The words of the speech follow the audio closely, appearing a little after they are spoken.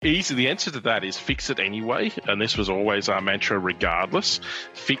The answer to that is fix it anyway, and this was always our mantra regardless.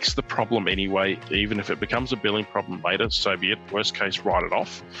 Fix the problem anyway, even if it becomes a billing problem later, so be it. Worst case, write it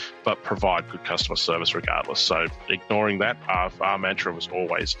off, but provide good customer service regardless. So ignoring that, our mantra was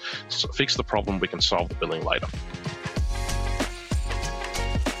always fix the problem, we can solve the billing later.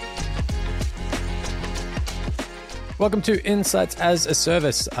 Welcome to Insights as a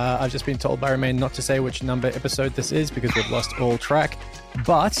Service. I've just been told by Romain not to say which number episode this is because we've lost all track.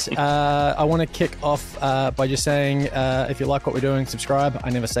 But I want to kick off by just saying, if you like what we're doing, subscribe. I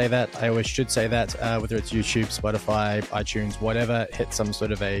never say that. I always should say that, whether it's YouTube, Spotify, iTunes, whatever. Hit some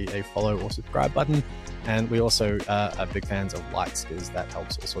sort of a follow or subscribe button. And we also are big fans of likes because that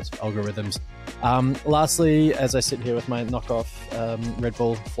helps all sorts of algorithms. Lastly, as I sit here with my knockoff Red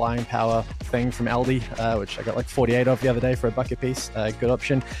Bull Flying Power thing from Aldi, which I got like 48 of the other day for a buck a piece, good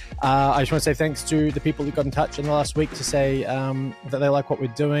option. I just want to say thanks to the people who got in touch in the last week to say that they like what we're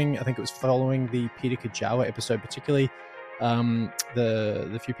doing. I think it was following the Peter Kajawa episode particularly.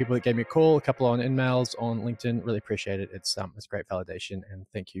 The few people that gave me a call, a couple on emails, on LinkedIn, really appreciate it. It's great validation, and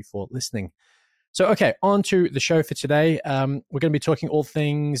thank you for listening. So, okay, on to the show for today. We're going to be talking all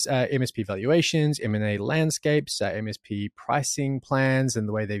things MSP valuations, M&A landscapes, MSP pricing plans, and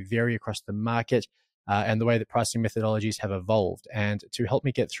the way they vary across the market, and the way that pricing methodologies have evolved. And to help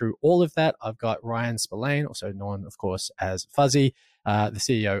me get through all of that, I've got Ryan Spillane, also known, of course, as Fuzzy, the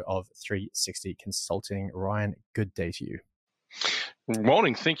CEO of 360 Consulting. Ryan, good day to you. Good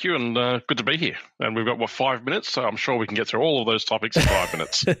morning, thank you, and good to be here. And we've got, 5 minutes, so I'm sure we can get through all of those topics in 5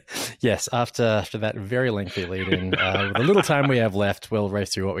 minutes. Yes, after that very lengthy lead-in, with the little time we have left, we'll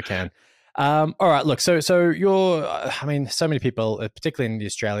race through what we can. All right, look, so you're, so many people, particularly in the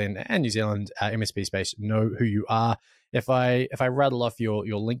Australian and New Zealand MSP space, know who you are. If I rattle off your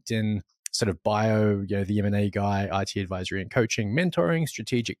LinkedIn sort of bio, the M&A guy, IT advisory and coaching, mentoring,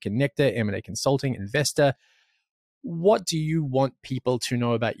 strategic connector, M&A consulting, investor, what do you want people to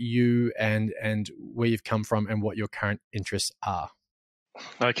know about you and where you've come from and what your current interests are?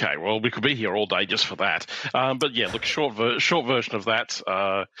 Okay, well, we could be here all day just for that. But yeah, look, short version of that.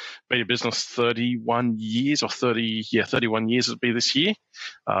 Been in business 31 years, 31 years it'll be this year,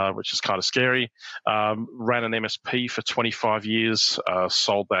 which is kind of scary. Ran an MSP for 25 years,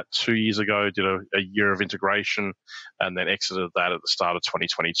 sold that 2 years ago, did a year of integration, and then exited that at the start of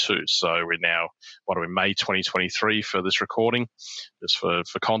 2022. So we're now, May 2023 for this recording, just for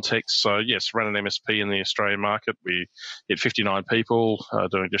context. So yes, ran an MSP in the Australian market. We hit 59 people,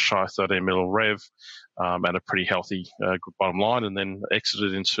 doing just shy of 13 million rev, and a pretty healthy, good bottom line, and then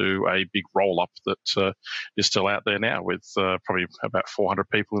exited into a big roll-up that is still out there now with probably about 400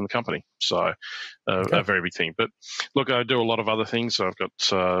 people in the company. So a very big thing. But look, I do a lot of other things. So I've got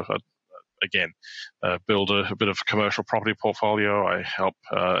build a bit of a commercial property portfolio. I help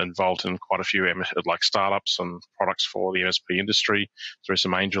involved in quite a few startups and products for the MSP industry through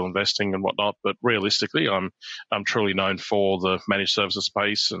some angel investing and whatnot. But realistically, I'm truly known for the managed services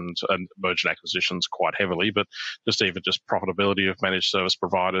space and merger and acquisitions quite heavily, but just profitability of managed service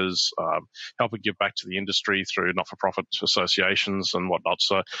providers, helping give back to the industry through not-for-profit associations and whatnot.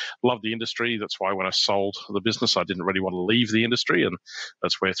 So love the industry. That's why when I sold the business, I didn't really want to leave the industry, and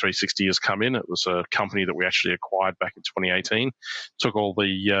that's where 360 has come in. It was a company that we actually acquired back in 2018, took all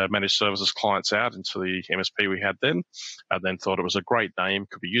the managed services clients out into the MSP we had then, and then thought it was a great name,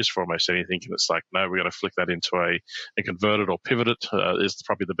 could be used for almost anything. And it's like, no, we got to flick that into a converted or pivoted, is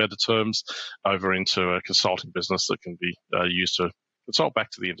probably the better terms, over into a consulting business that can be used to consult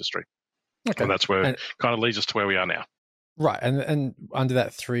back to the industry. Okay. And that's where it kind of leads us to where we are now. Right. And under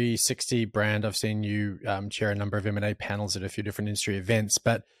that 360 brand, I've seen you chair a number of M&A panels at a few different industry events,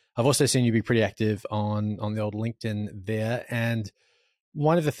 but I've also seen you be pretty active on the old LinkedIn there. And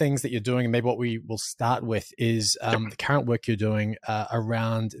one of the things that you're doing, and maybe what we will start with, is the current work you're doing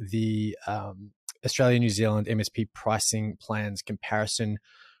around the Australia-New Zealand MSP pricing plans comparison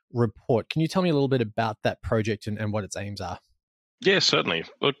report. Can you tell me a little bit about that project and what its aims are? Yeah, certainly.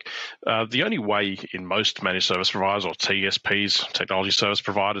 Look, the only way in most managed service providers, or TSPs, technology service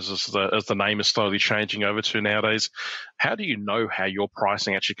providers, as the name is slowly changing over to nowadays, how do you know how your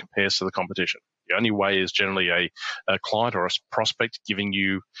pricing actually compares to the competition? The only way is generally a client or a prospect giving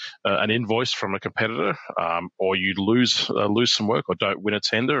you an invoice from a competitor, or you lose some work or don't win a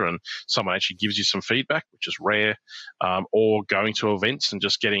tender and someone actually gives you some feedback, which is rare, or going to events and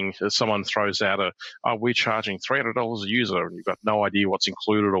just getting someone throws out we're charging $300 a user, and you've got no idea what's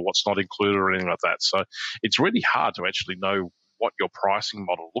included or what's not included or anything like that. So it's really hard to actually know what your pricing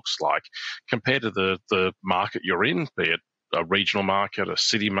model looks like compared to the market you're in, be it a regional market, a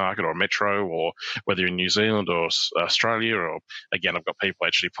city market, or a metro, or whether you're in New Zealand or Australia, or again, I've got people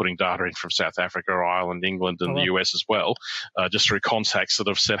actually putting data in from South Africa, Ireland, England, and the US as well, just through contacts that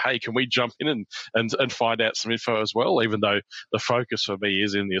have said, hey, can we jump in and find out some info as well, even though the focus for me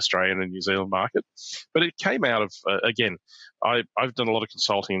is in the Australian and New Zealand market. But it came out of, again, I've done a lot of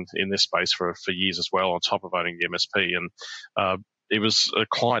consulting in this space for years as well, on top of owning the MSP, and it was a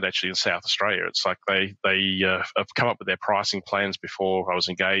client actually in South Australia. It's like they have come up with their pricing plans before I was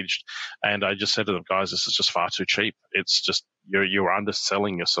engaged, and I just said to them, guys, this is just far too cheap. It's just you're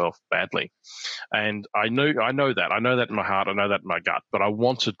underselling yourself badly. And I know that in my heart, I know that in my gut, but I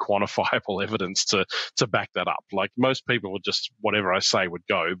wanted quantifiable evidence to back that up. Like most people would just, whatever I say would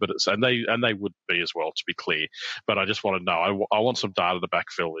go, but and they would be as well, to be clear. But I just want to know, I want some data to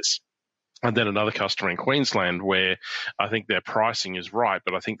backfill this. And then another customer in Queensland where I think their pricing is right,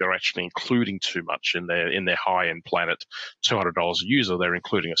 but I think they're actually including too much in their high-end plan at $200 a user. They're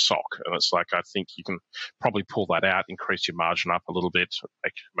including a SOC. And it's like, I think you can probably pull that out, increase your margin up a little bit,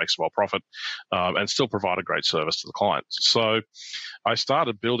 make some more profit, and still provide a great service to the client. So I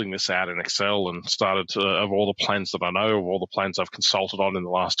started building this out in Excel and started of all the plans that I know, of all the plans I've consulted on in the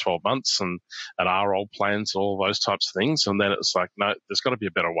last 12 months and our old plans, all those types of things. And then it's like, no, there's got to be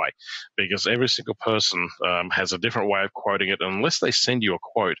a better way, because every single person has a different way of quoting it. And unless they send you a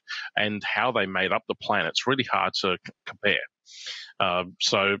quote and how they made up the plan, it's really hard to compare.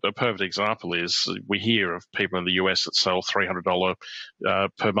 So a perfect example is we hear of people in the US that sell $300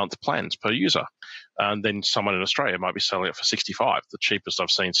 per month plans per user. And then someone in Australia might be selling it for 65. The cheapest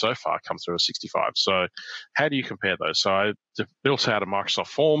I've seen so far come through is 65. So how do you compare those? So I built out a Microsoft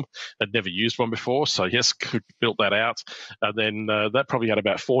form. I'd never used one before. So yes, built that out. And then that probably had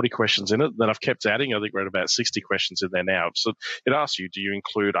about 40 questions in it. Then I've kept adding. I think we're at about 60 questions in there now. So it asks you, do you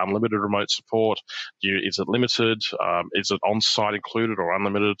include unlimited remote support? Is it limited? Is it on-site included or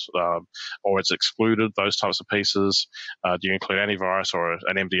unlimited? Or it's excluded, those types of pieces? Do you include antivirus or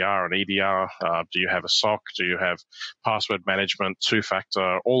an MDR, an EDR? Do you have a SOC? Do you have password management,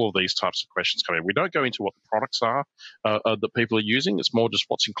 two-factor? All of these types of questions come in. We don't go into what the products are that people are using. It's more just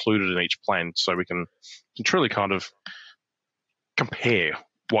what's included in each plan, so we can truly kind of compare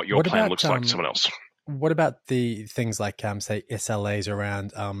what your plan looks like to someone else. What about the things like, say, SLAs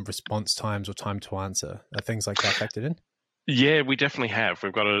around response times or time to answer? Are things like that factored in? Yeah, we definitely have.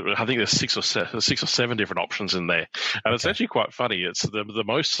 We've got I think there's six or seven different options in there. And it's actually quite funny. It's the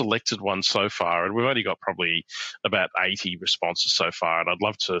most selected one so far. And we've only got probably about 80 responses so far. And I'd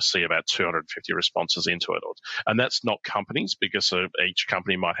love to see about 250 responses into it. And that's not companies, because each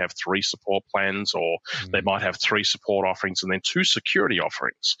company might have 3 support plans, or they might have 3 support offerings and then 2 security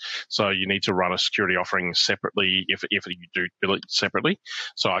offerings. So you need to run a security offering separately if you do bill it separately.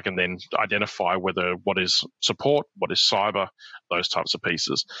 So I can then identify what is support, what is cyber, those types of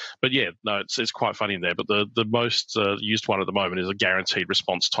pieces. But yeah, no, it's quite funny in there. But the most used one at the moment is a guaranteed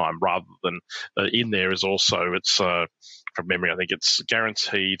response time, rather than in there is also, it's from memory, I think it's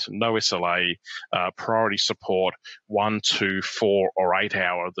guaranteed, no SLA, priority support, 1, 2, 4, or 8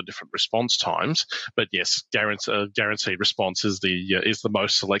 hour, the different response times. But yes, guaranteed response is the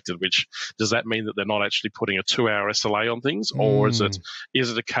most selected. Which, does that mean that they're not actually putting a 2-hour SLA on things, or is it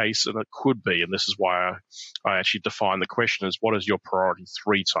a case, and it could be, and this is why I actually define the question as, what is your priority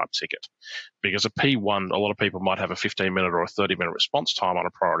 3 type ticket? Because a P1, a lot of people might have a 15-minute or a 30-minute response time on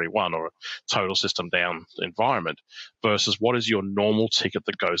a priority 1 or a total system down environment, versus what is your normal ticket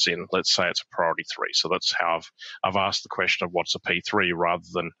that goes in. Let's say it's a priority 3. So that's how I've asked the question of what's a P3, rather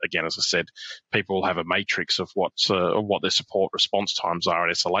than, again, as I said, people will have a matrix of what their support response times are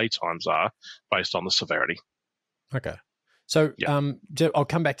and SLA times are based on the severity. Okay. So I'll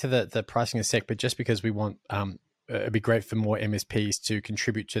come back to the pricing in a sec, but just because we want it'd be great for more MSPs to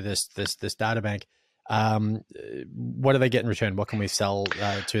contribute to this data bank. What do they get in return? What can we sell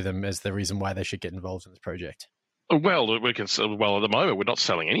to them as the reason why they should get involved in this project? Well, we can. Well, at the moment, we're not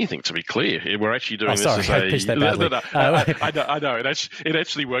selling anything. To be clear, we're actually doing this as I pitched that badly. I know. It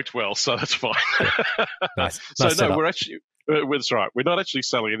actually worked well, so that's fine. Nice. So no, we're actually. That's right. We're not actually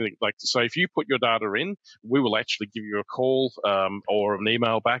selling anything. So if you put your data in, we will actually give you a call or an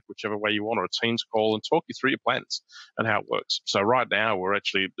email back, whichever way you want, or a Teams call, and talk you through your plans and how it works. So right now,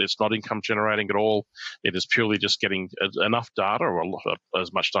 it's not income generating at all. It is purely just getting enough data, or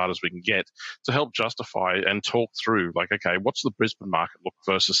as much data as we can get, to help justify and talk through, like, okay, what's the Brisbane market look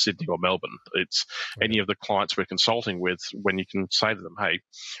versus Sydney or Melbourne? It's any of the clients we're consulting with, when you can say to them, hey,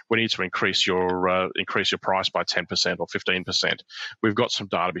 we need to increase your price by 10% or 15%. We've got some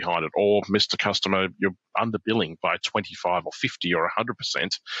data behind it. Or, Mr. Customer, you're underbilling by 25 or 50 or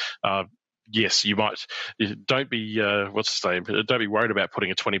 100%. yes, you might. Don't be don't be worried about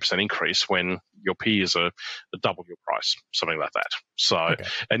putting a 20% increase when your peers are double your price, something like that. So Okay.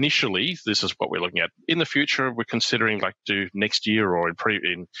 initially, this is what we're looking at. In the future, we're considering like do next year or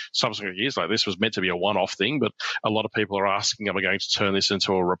in subsequent years. Like this was meant to be a one-off thing, but a lot of people are asking, "Am I going to turn this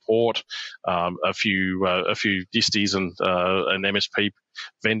into a report?" A few disties and MSP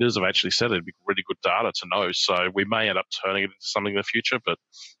vendors have actually said it'd be really good data to know. So we may end up turning it into something in the future, but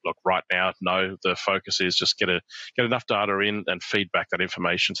look, right now, no. The focus is just get enough data in and feed back that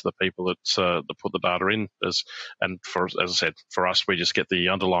information to the people that put the data in. As I said, for us, we just get the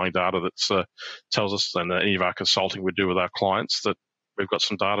underlying data that tells us, and any of our consulting we do with our clients, that we've got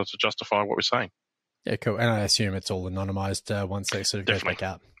some data to justify what we're saying. Yeah, cool. And I assume it's all anonymized once they sort of go back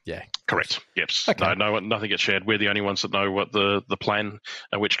out. Yeah. Correct. Yes. Okay. No, nothing gets shared. We're the only ones that know what the plan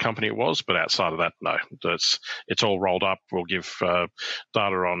and which company it was. But outside of that, no. It's all rolled up. We'll give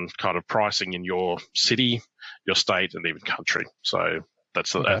data on kind of pricing in your city, your state, and even country. So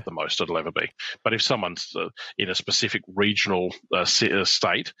that's at the most it'll ever be. But if someone's in a specific regional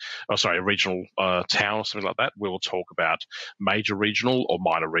state, a regional town or something like that, we'll talk about major regional or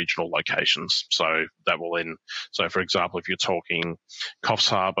minor regional locations. So that will then, so for example, if you're talking Coffs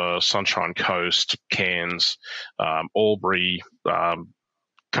Harbour, Sunshine Coast, Cairns, Albury,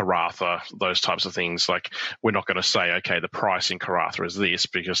 Karratha, those types of things. Like we're not going to say, okay, the price in Karratha is this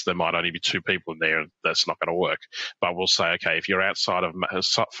because there might only be 2 people in there and that's not going to work. But we'll say, okay, if you're outside of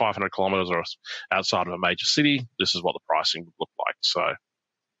 500 kilometres or outside of a major city, this is what the pricing would look like. So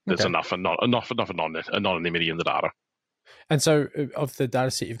there's enough anonymity in the data. And so of the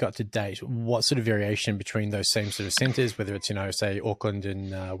data set you've got to date, what sort of variation between those same sort of centres, whether it's, say Auckland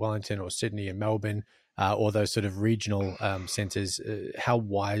and Wellington or Sydney and Melbourne, or those sort of regional centres, how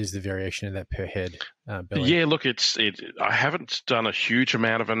wide is the variation in that per head billing? Yeah, look, I haven't done a huge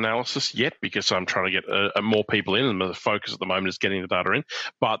amount of analysis yet because I'm trying to get more people in, and the focus at the moment is getting the data in.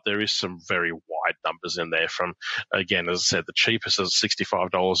 But there is some very wide numbers in there. From, again, as I said, the cheapest is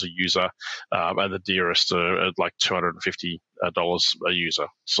 $65 a user, and the dearest are like $250 a user.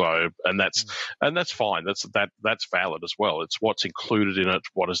 So, and that's fine. That's valid as well. It's what's included in it,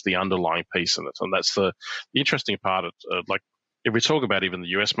 what is the underlying piece in it, and that's the interesting part. Like, if we talk about even the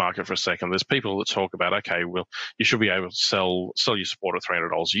US market for a second, there's people that talk about, okay, well, you should be able to sell your support at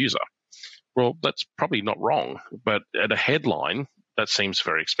 $300 a user. Well, that's probably not wrong, but at a headline, that seems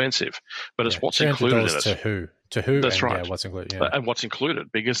very expensive. But it's what's included in it. To who? To who? That's right. Yeah, what's included? Yeah. And what's included,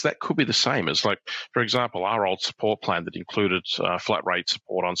 because that could be the same as, like, for example, our old support plan that included flat rate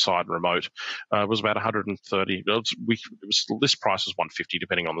support on site and remote was about 130. List price was 150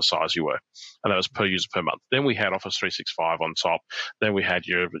 depending on the size you were, and that was per user per month. Then we had Office 365 on top. Then we had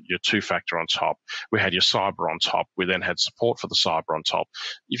your 2-factor on top. We had your cyber on top. We then had support for the cyber on top.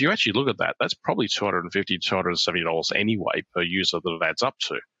 If you actually look at that, that's probably $250, $270 anyway per user that it adds up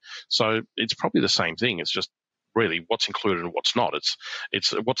to. So it's probably the same thing. It's just really what's included and what's not.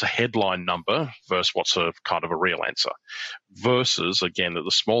 It's what's a headline number versus what's a kind of a real answer. Versus, again, at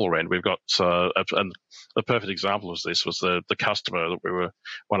the smaller end, we've got and the perfect example of this was the customer that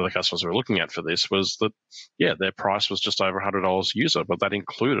one of the customers we were looking at for this was that, yeah, their price was just over $100 a user, but that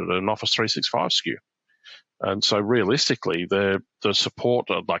included an Office 365 SKU. And so realistically, the support,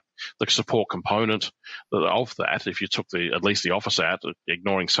 like the support component of that, if you took at least the Office out,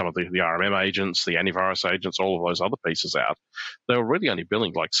 ignoring some of the RMM agents, the antivirus agents, all of those other pieces out, they were really only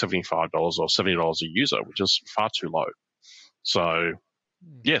billing like $75 or $70 a user, which is far too low. So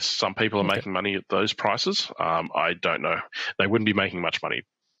yes, some people are making money at those prices. I don't know. They wouldn't be making much money.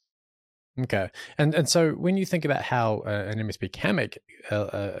 Okay, and so when you think about how an MSP can make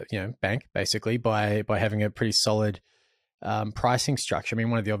bank basically by having a pretty solid pricing structure, I mean,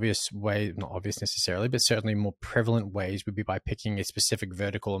 one of the obvious ways, not obvious necessarily, but certainly more prevalent ways would be by picking a specific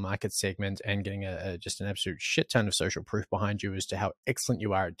vertical or market segment and getting just an absolute shit ton of social proof behind you as to how excellent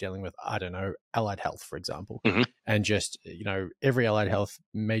you are at dealing with, I don't know, allied health, for example. Mm-hmm. And just, every allied health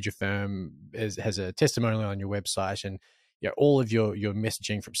major firm has a testimonial on your website, and all of your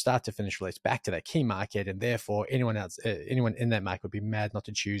messaging from start to finish relates back to that key market, and therefore anyone in that market would be mad not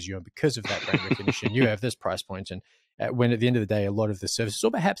to choose you. And because of that brand recognition, you have this price point. And when at the end of the day, a lot of the services, or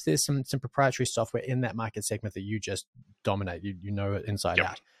perhaps there's some proprietary software in that market segment that you just dominate, you know it inside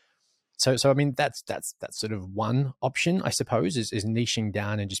out. So I mean, that's sort of one option, I suppose, is niching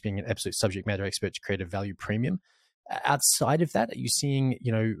down and just being an absolute subject matter expert to create a value premium. Outside of that, are you seeing,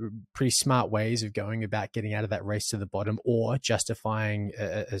 pretty smart ways of going about getting out of that race to the bottom, or justifying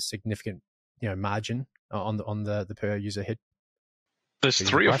a significant, margin on the per user hit? There's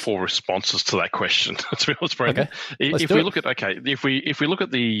Biggest 3 or price? 4 responses to that question. To be honest, Brandon, Okay, let's if do we it. look at if we look at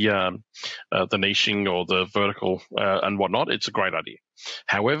the niching or the vertical and whatnot, it's a great idea.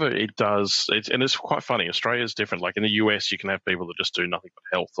 However, and it's quite funny. Australia is different. Like in the US, you can have people that just do nothing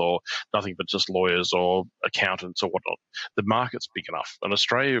but health or nothing but just lawyers or accountants or whatnot. The market's big enough, and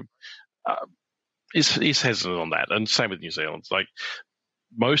Australia uh, is hesitant on that, and same with New Zealand. Like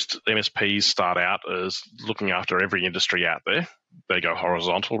most MSPs start out as looking after every industry out there. They go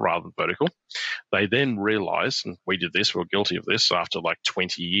horizontal rather than vertical. They then realize, and we did this, we're guilty of this after like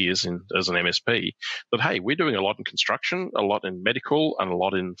 20 years as an MSP, that, hey, we're doing a lot in construction, a lot in medical, and a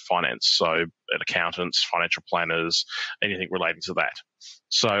lot in finance. So accountants, financial planners, anything relating to that.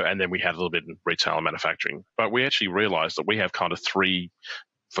 So, and then we had a little bit in retail and manufacturing. But we actually realized that we have kind of 3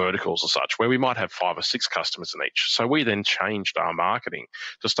 verticals as such, where we might have 5 or 6 customers in each. So we then changed our marketing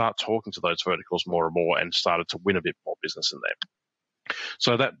to start talking to those verticals more and more and started to win a bit more business in there.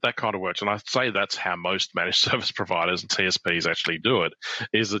 So that kind of works. And I'd say that's how most managed service providers and TSPs actually do it,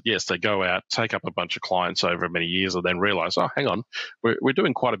 is that, yes, they go out, take up a bunch of clients over many years and then realize, oh, hang on, we're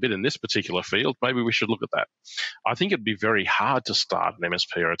doing quite a bit in this particular field. Maybe we should look at that. I think it'd be very hard to start an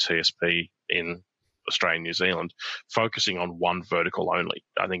MSP or a TSP in Australia and New Zealand focusing on one vertical only.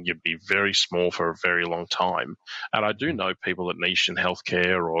 I think you'd be very small for a very long time. And I do know people that niche in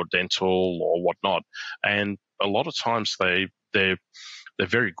healthcare or dental or whatnot. And a lot of times they're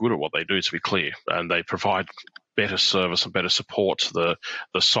very good at what they do, to be clear, and they provide better service and better support to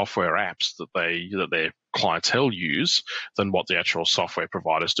the software apps that their clientele use than what the actual software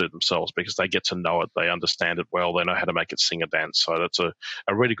providers do themselves, because they get to know it, they understand it well, they know how to make it sing a dance. So that's a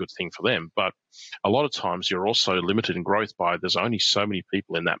really good thing for them. But a lot of times you're also limited in growth by there's only so many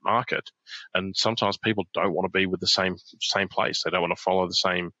people in that market, and sometimes people don't want to be with the same place. They don't want to follow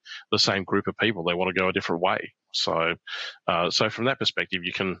the same group of people. They want to go a different way. So from that perspective,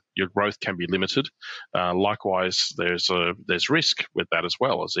 your growth can be limited. Likewise, there's risk with that as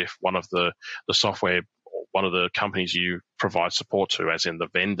well, as if one of the software, one of the companies you provide support to, as in the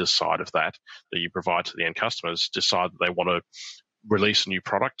vendor side of that you provide to the end customers, decide that they want to release a new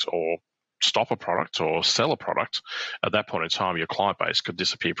product or stop a product or sell a product. At that point in time, your client base could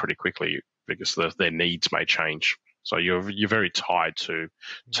disappear pretty quickly because their needs may change. So you're very tied to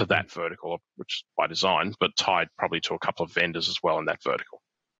that vertical, which is by design, but tied probably to a couple of vendors as well in that vertical.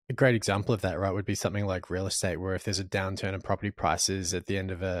 A great example of that, right, would be something like real estate, where if there's a downturn in property prices at the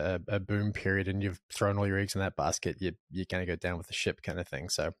end of a boom period and you've thrown all your eggs in that basket, you're going to go down with the ship kind of thing.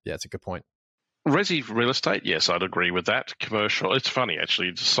 So yeah, it's a good point. Resi real estate, yes, I'd agree with that. Commercial, it's funny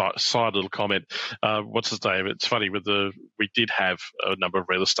actually. Just side little comment. What's his name? It's funny we did have a number of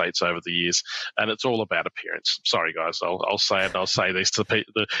real estates over the years, and it's all about appearance. Sorry guys, I'll say it. And I'll say this to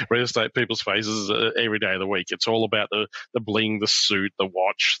the real estate people's faces every day of the week. It's all about the bling, the suit, the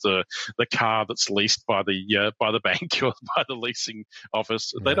watch, the car that's leased by the bank or by the leasing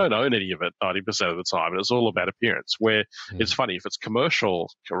office. They don't own any of it 90% of the time, and it's all about appearance. Where it's funny, if it's commercial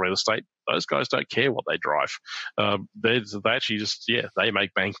real estate, those guys don't care what they drive. They actually just, they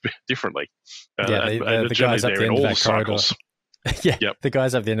make bank differently. The guys up the end of that corridor. Yeah, yep. The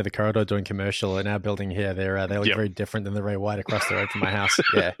guys up the end of the corridor doing commercial in our building here, they look very different than the Ray White across the road from my house.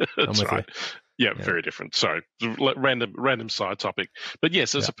 Yeah, I'm with right. you. Yeah, very different. Sorry, random side topic, but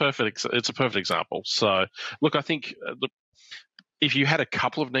yes, it's a perfect example. So look, I think if you had a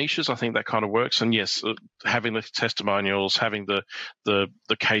couple of niches, I think that kind of works. And yes, having the testimonials, having the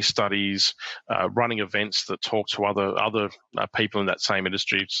case studies, running events that talk to other people in that same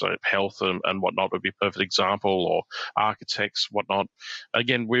industry, so health and whatnot would be a perfect example, or architects, whatnot.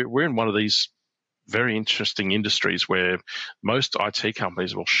 Again, we're in one of these very interesting industries where most IT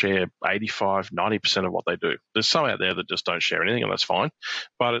companies will share 85, 90% of what they do. There's some out there that just don't share anything, and that's fine.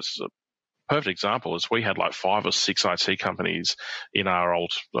 But it's perfect example is we had like 5 or 6 IT companies in our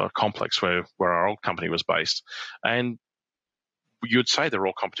old complex where our old company was based. And you'd say they're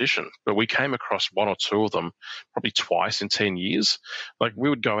all competition, but we came across 1 or 2 of them probably twice in 10 years. Like we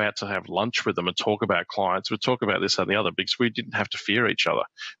would go out to have lunch with them and talk about clients. We'd talk about this and the other because we didn't have to fear each other.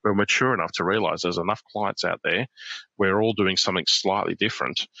 We were mature enough to realize there's enough clients out there. We're all doing something slightly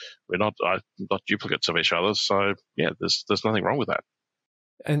different. We're not duplicates of each other. So yeah, there's nothing wrong with that.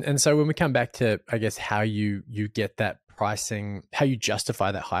 And so when we come back to, I guess, how you get that pricing, how you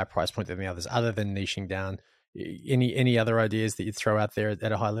justify that higher price point than the others, other than niching down, any other ideas that you'd throw out there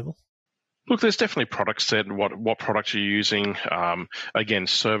at a high level? Look, there's definitely product set and what products you're using. Again,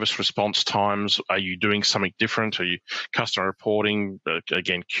 service response times. Are you doing something different? Are you customer reporting?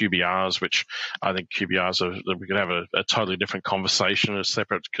 Again, QBRs, which I think QBRs we could have a totally different conversation, a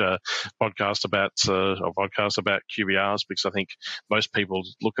separate podcast about QBRs, because I think most people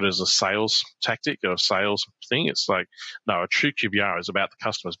look at it as a sales tactic or a sales thing. It's like, no, a true QBR is about the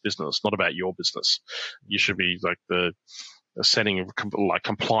customer's business, not about your business. You should be like the setting of like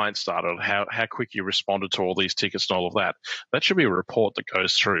compliance data, how quick you responded to all these tickets and all of that. That should be a report that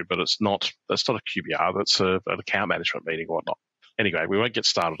goes through, but that's not a QBR. That's an account management meeting or whatnot. Anyway, we won't get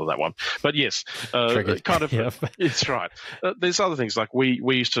started on that one. But yes, kind of, yep. It's right. There's other things like we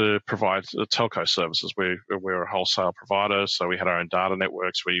used to provide telco services. We're a wholesale provider, so we had our own data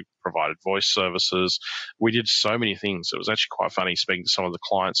networks. We provided voice services. We did so many things. It was actually quite funny speaking to some of the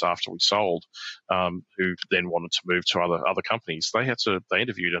clients after we sold, who then wanted to move to other companies. They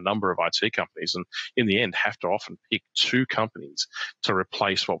interviewed a number of IT companies, and in the end, have to often pick 2 companies to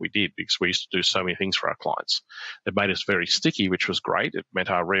replace what we did because we used to do so many things for our clients. It made us very sticky, which was great. It meant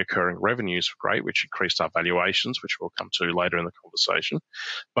our recurring revenues were great, which increased our valuations, which we'll come to later in the conversation.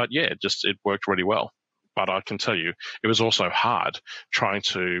 But yeah, it worked really well. But I can tell you, it was also hard trying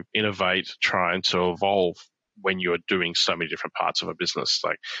to innovate, trying to evolve when you're doing so many different parts of a business.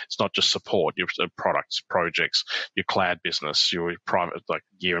 Like, it's not just support, your products, projects, your cloud business, your private, like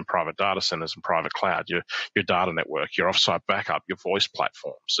gear and private data centers and private cloud, your data network, your offsite backup, your voice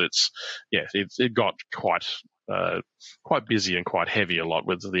platforms. It got quite busy and quite heavy a lot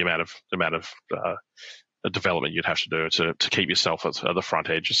with the amount of development you'd have to do to keep yourself at the front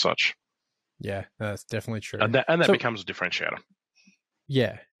edge as such. Yeah, that's definitely true. And that becomes a differentiator.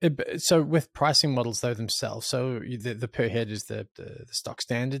 Yeah. So with pricing models though themselves, so the per head is the stock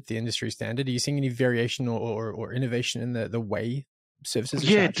standard, the industry standard. Are you seeing any variation or innovation in the way services are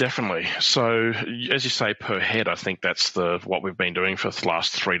charged? Definitely. So as you say, per head, I think that's what we've been doing for the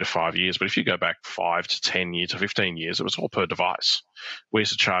last 3 to 5 years. But if you go back 5 to 10 years to 15 years, it was all per device. We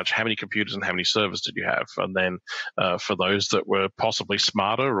used to charge how many computers and how many servers did you have, and then for those that were possibly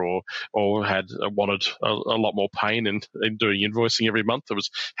smarter or had wanted a lot more pain in doing invoicing every month, there was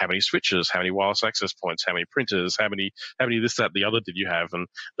how many switches, how many wireless access points, how many printers, how many this, that, the other did you have, and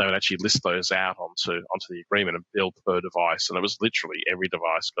they would actually list those out onto the agreement and bill per device, and it was literally every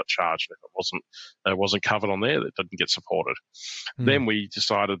device got charged. If it wasn't covered on there, it didn't get supported. Then we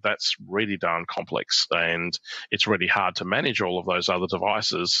decided that's really darn complex, and it's really hard to manage all of those other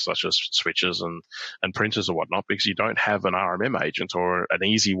devices, such as switches and printers or whatnot, because you don't have an RMM agent or an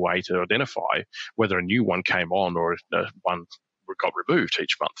easy way to identify whether a new one came on or one got removed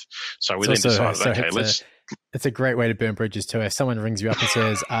each month. So we then decided, it's a great way to burn bridges too. If someone rings you up and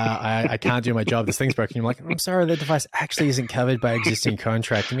says, I can't do my job, this thing's broken, you're like, I'm sorry, the device actually isn't covered by existing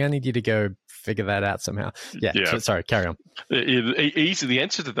contract. I need you to go figure that out somehow. Yeah. So, sorry, carry on. The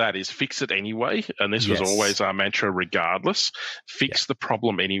answer to that is fix it anyway. And this was always our mantra regardless. Fix the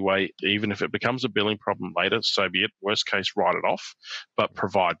problem anyway, even if it becomes a billing problem later, so be it. Worst case, write it off, but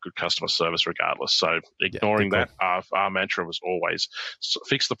provide good customer service regardless. So ignoring that, our mantra was always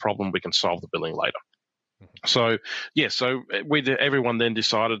fix the problem, we can solve the billing later. So everyone then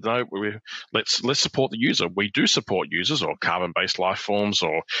decided, no, let's support the user. We do support users or carbon-based life forms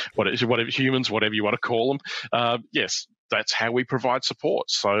or whatever humans, whatever you want to call them. Yes, that's how we provide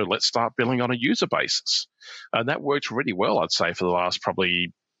support. So let's start billing on a user basis, and that worked really well, I'd say, for the last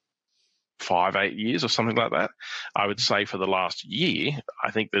probably 5-8 years or something like that. I would say for the last year,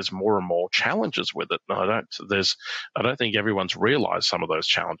 I think there's more and more challenges with it. I don't think everyone's realized some of those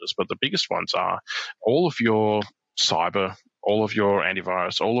challenges, but the biggest ones are all of your cyber, all of your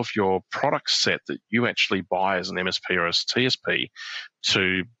antivirus, all of your product set that you actually buy as an MSP or as a TSP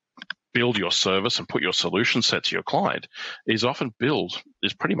to build your service and put your solution set to your client is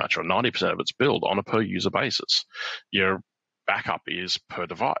pretty much, or 90% of it's billed on a per user basis. Your backup is per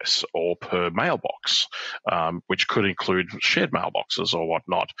device or per mailbox, which could include shared mailboxes or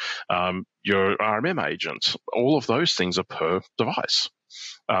whatnot. Your RMM agent, all of those things are per device.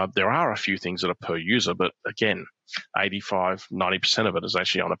 There are a few things that are per user, but again, 85-90% of it is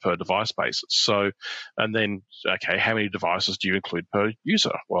actually on a per device basis. So, and then, how many devices do you include per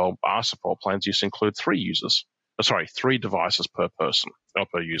user? Well, our support plans used to include 3 devices per person. or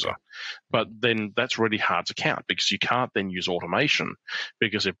per user. But then that's really hard to count because you can't then use automation,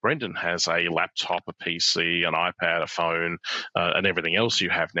 because if Brendan has a laptop, a PC, an iPad, a phone, and everything else you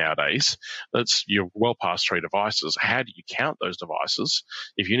have nowadays, you're well past 3 devices. How do you count those devices?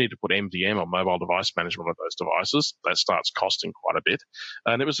 If you need to put MDM or mobile device management on those devices, that starts costing quite a bit.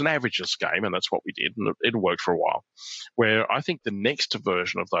 And it was an averages game, and that's what we did, and it worked for a while. Where I think the next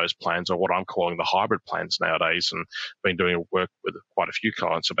version of those plans are what I'm calling the hybrid plans nowadays, and been doing work with quite a few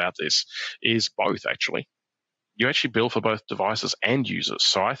clients about this, is both actually. You actually bill for both devices and users.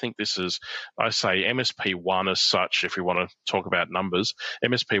 So I think this is, I say MSP1 as such, if we want to talk about numbers,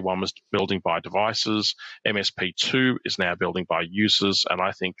 MSP1 was building by devices, MSP2 is now building by users, and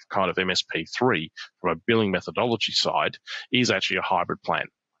I think kind of MSP3 from a billing methodology side is actually a hybrid plan.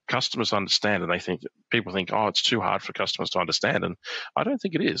 Customers understand, and people think, oh, it's too hard for customers to understand. And I don't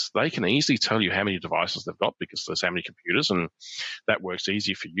think it is. They can easily tell you how many devices they've got because there's how many computers, and that works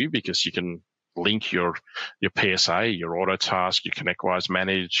easy for you because you can link your PSA, your Autotask, your ConnectWise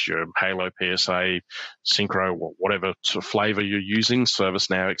Manage, your Halo PSA, Synchro, or whatever sort of flavor you're using,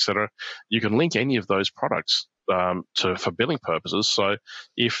 ServiceNow, etc. You can link any of those products for billing purposes. So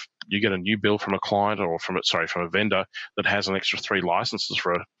if you get a new bill from a client or from a vendor that has an extra 3 licenses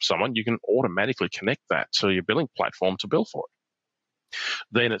for someone, you can automatically connect that to your billing platform to bill for it.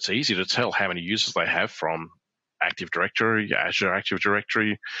 Then it's easy to tell how many users they have from Active Directory, Azure Active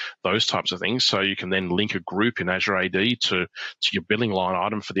Directory, those types of things. So you can then link a group in Azure AD to your billing line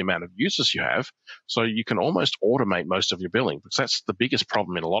item for the amount of users you have. So you can almost automate most of your billing, because that's the biggest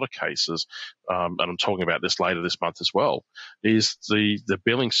problem in a lot of cases. And I'm talking about this later this month as well, is the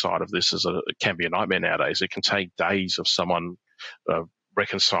billing side of this it can be a nightmare nowadays. It can take days of someone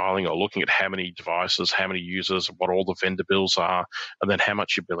reconciling or looking at how many devices, how many users, what all the vendor bills are, and then how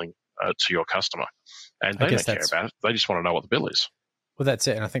much you're billing to your customer. And they don't care about it. They just want to know what the bill is. Well, that's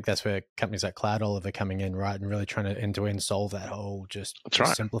it. And I think that's where companies like Cloud Olive are coming in, right? And really trying to end-to-end solve that whole, just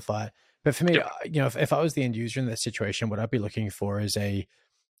simplify it. But for me, if I was the end user in that situation, what I'd be looking for is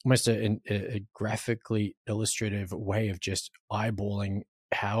almost a graphically illustrative way of just eyeballing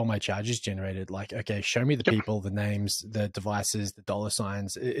how my charges generated. Like, okay, show me the people, the names, the devices, the dollar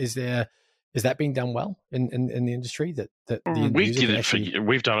signs. Is that being done well in the industry?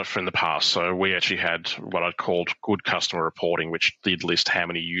 We've done it in the past. So we actually had what I'd called good customer reporting, which did list how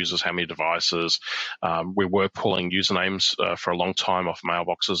many users, how many devices. We were pulling usernames for a long time off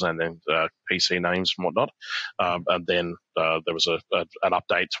mailboxes and then PC names and whatnot. And then there was an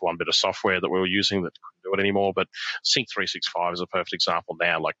update to one bit of software that we were using that couldn't do it anymore. But Sync 365 is a perfect example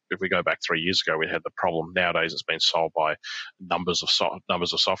now. Like if we go back 3 years ago, we had the problem. Nowadays, it's been solved by numbers of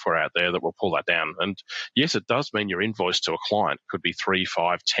software out there that will pull that down. And yes, it does mean your invoice to a client could be 3,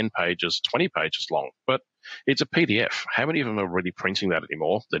 5, 10 pages, 20 pages long, but it's a PDF. How many of them are really printing that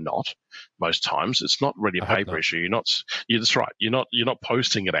anymore? They're not. Most times, it's not really a paper issue. That's right. You're not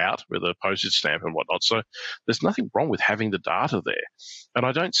posting it out with a postage stamp and whatnot. So there's nothing wrong with having the data there. And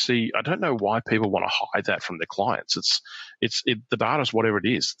I don't know why people want to hide that from their clients. The data is whatever it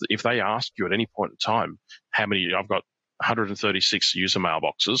is. If they ask you at any point in time, how many, I've got 136 user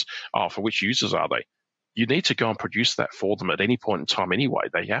mailboxes. Oh, for which users are they? You need to go and produce that for them at any point in time anyway.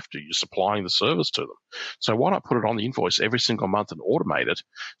 They have to. You're supplying the service to them. So why not put it on the invoice every single month and automate it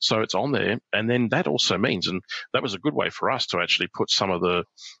so it's on there? And then that also means, and that was a good way for us to actually put some of the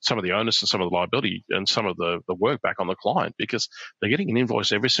onus and some of the liability and some of the work back on the client, because they're getting an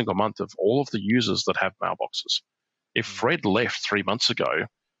invoice every single month of all of the users that have mailboxes. If Fred left 3 months ago,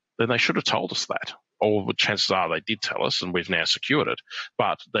 then they should have told us that. Or the chances are they did tell us and we've now secured it,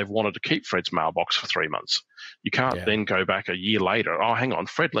 but they've wanted to keep Fred's mailbox for 3 months. You can't then go back a year later. Oh, hang on,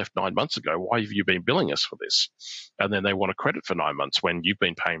 Fred left 9 months ago. Why have you been billing us for this? And then they want a credit for 9 months when you've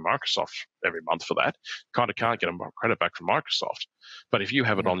been paying Microsoft every month for that. Kind of can't get a credit back from Microsoft. But if you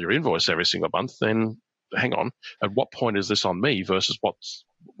have it on your invoice every single month, then hang on, at what point is this on me versus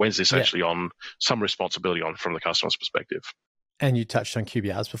when's this actually on some responsibility from the customer's perspective? And you touched on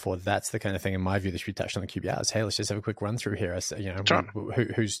QBRs before. That's the kind of thing, in my view, that should be touched on the QBRs. Hey, let's just have a quick run through here.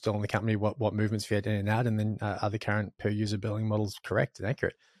 Who's still in the company, what movements we had in and out, and then are the current per user billing models correct and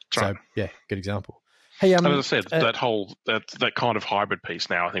accurate? So, good example. Hey, and as I said, that kind of hybrid piece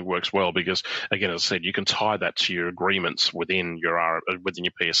now I think works well because, again, as I said, you can tie that to your agreements within your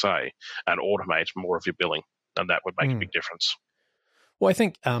PSA and automate more of your billing, and that would make a big difference. Well, I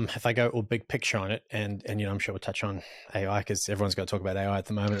think if I go all big picture on it, and I'm sure we'll touch on AI because everyone's got to talk about AI at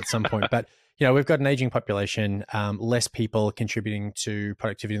the moment at some point. But we've got an aging population, less people contributing to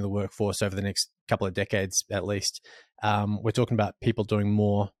productivity in the workforce over the next couple of decades at least. We're talking about people doing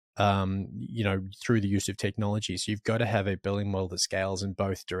more through the use of technology. So you've got to have a billing model that scales in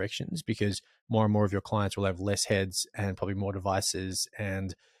both directions, because more and more of your clients will have less heads and probably more devices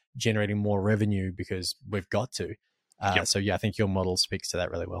and generating more revenue because we've got to. Yep. So yeah, I think your model speaks to that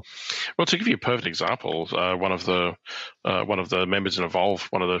really well. Well, to give you a perfect example, one of the members in Evolve,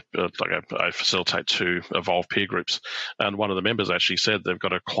 I facilitate 2 Evolve peer groups, and one of the members actually said they've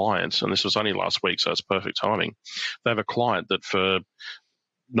got a client, and this was only last week, so it's perfect timing. They have a client that for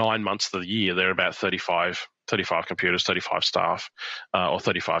 9 months of the year, they're about 35 computers, 35 staff, or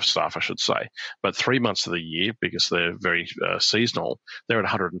 35 staff, I should say. But 3 months of the year, because they're very seasonal, they're at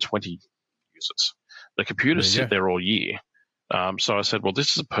 120 users. The computers sit there all year. So I said, well,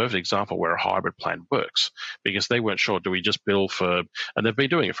 this is a perfect example where a hybrid plan works, because they weren't sure, do we just bill for, and they've been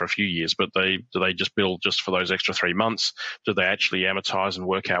doing it for a few years, but do they just bill just for those extra 3 months? Do they actually amortize and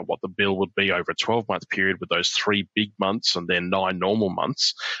work out what the bill would be over a 12-month period with those 3 big months and then 9 normal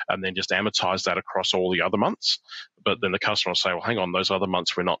months, and then just amortize that across all the other months? But then the customer will say, well, hang on, those other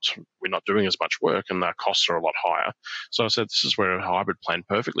months we're not doing as much work and our costs are a lot higher. So I said, this is where a hybrid plan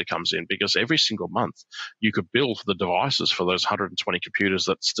perfectly comes in, because every single month you could bill for the devices for those 120 computers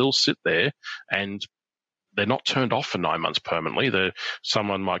that still sit there, and they're not turned off for 9 months permanently.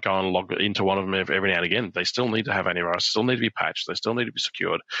 Someone might go and log into one of them every now and again. They still need to have antivirus, still need to be patched, they still need to be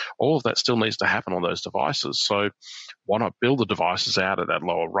secured. All of that still needs to happen on those devices. So why not build the devices out at that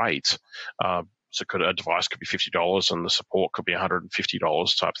lower rate? So a device could be $50 and the support could be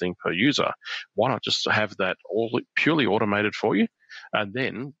 $150 type thing per user. Why not just have that all purely automated for you? And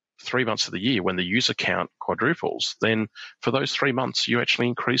then 3 months of the year, when the user count quadruples, then for those 3 months, you actually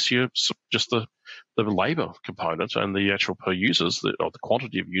increase just the labor component and the actual per users, or the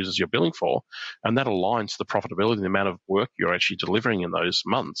quantity of users you're billing for, and that aligns the profitability and the amount of work you're actually delivering in those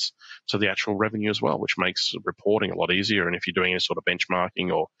months to the actual revenue as well, which makes reporting a lot easier. And if you're doing any sort of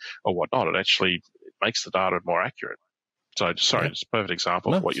benchmarking or whatnot, it actually makes the data more accurate. So, sorry, it's a perfect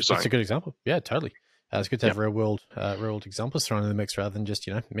example of what you're saying. It's a good example. Yeah, totally. It's good to have real world examples thrown in the mix rather than just,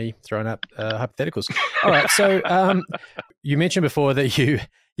 me throwing up hypotheticals. All right. So you mentioned before that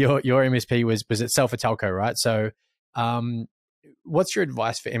your MSP was itself a telco, right? So what's your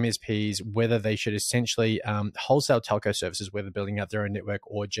advice for MSPs, whether they should essentially wholesale telco services, whether building out their own network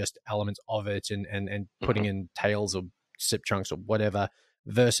or just elements of it and putting in tails or SIP chunks or whatever,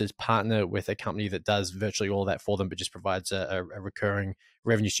 versus partner with a company that does virtually all that for them, but just provides a recurring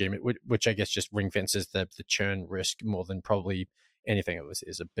revenue stream, which I guess just ring fences the churn risk more than probably anything. It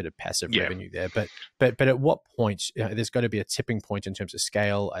is a bit of passive revenue there. But at what point, there's got to be a tipping point in terms of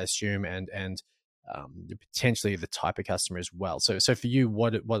scale, I assume, and potentially the type of customer as well. So for you,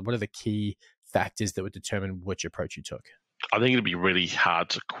 what are the key factors that would determine which approach you took? I think it'd be really hard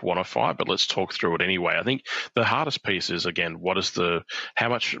to quantify, but let's talk through it anyway. I think the hardest piece is, again, what's the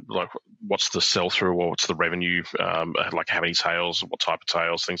sell through, or what's the revenue, like how many sales, what type of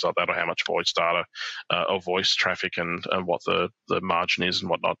sales, things like that, or how much voice data or voice traffic and what the margin is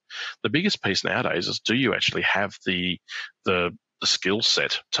and whatnot. The biggest piece nowadays is, do you actually have the skill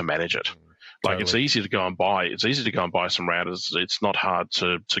set to manage it? Like, totally. It's easy to go and buy some routers. It's not hard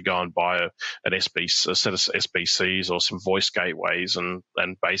to go and buy a set of SBCs or some voice gateways and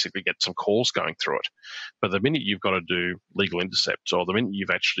basically get some calls going through it. But the minute you've got to do legal intercept, or the minute you've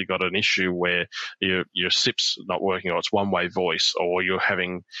actually got an issue where your SIP's not working, or it's one-way voice, or you're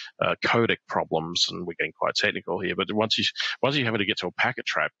having codec problems, and we're getting quite technical here, but once you have to get to a packet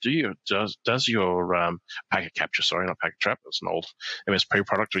trap, does your packet capture, sorry, not packet trap, it's an old MSP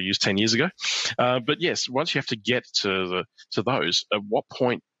product we used 10 years ago. But yes, once you have to get to those, at what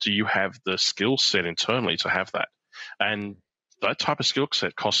point do you have the skill set internally to have that? And that type of skill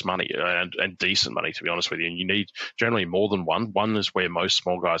set costs money, and decent money, to be honest with you. And you need generally more than one. One is where most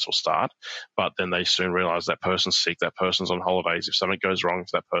small guys will start, but then they soon realize that person's sick, that person's on holidays. If something goes wrong,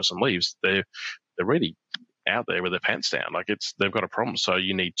 if that person leaves, they're really out there with their pants down. Like, they've got a problem. So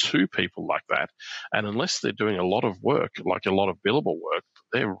you need 2 people like that. And unless they're doing a lot of work, like a lot of billable work,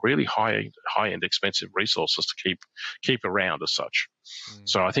 they're really high-end expensive resources to keep around as such.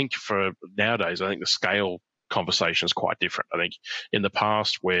 So I think for nowadays, I think the scale conversation is quite different. I think in the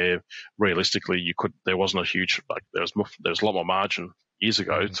past, where realistically there wasn't a huge, like, there was a lot more margin years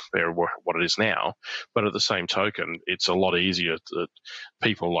ago compared to what it is now. But at the same token, it's a lot easier that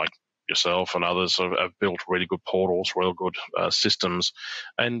people like yourself and others have built really good portals, real good systems.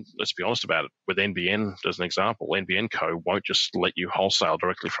 And let's be honest about it, with NBN as an example, NBN Co won't just let you wholesale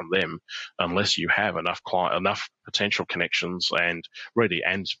directly from them unless you have enough potential connections and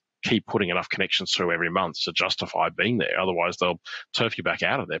keep putting enough connections through every month to justify being there. Otherwise, they'll turf you back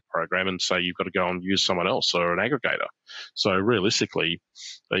out of their program and say you've got to go and use someone else or an aggregator. So realistically,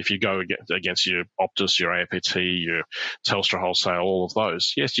 if you go against your Optus, your APT, your Telstra Wholesale, all of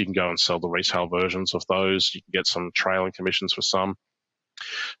those, yes, you can go and sell the resale versions of those. You can get some trailing commissions for some.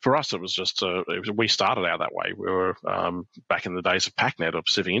 For us, it was just we started out that way. We were back in the days of PacNet or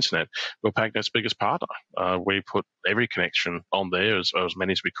Pacific Internet. We were PacNet's biggest partner. We put every connection on there, as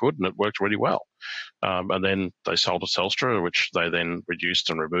many as we could, and it worked really well. And then they sold to Telstra, which they then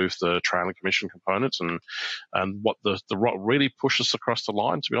reduced and removed the trailing commission components. And what really pushed us across the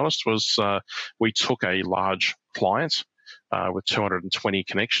line, to be honest, was we took a large client with 220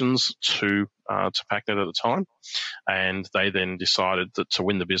 connections to PacNet at the time. And they then decided that to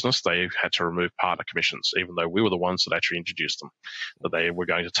win the business, they had to remove partner commissions, even though we were the ones that actually introduced them, that they were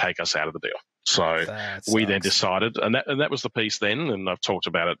going to take us out of the deal. So we then decided, and that was the piece then, and I've talked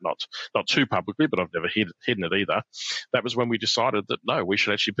about it not too publicly, but I've never hidden it either. That was when we decided that, no, we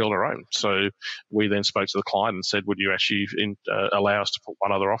should actually build our own. So we then spoke to the client and said, would you actually allow us to put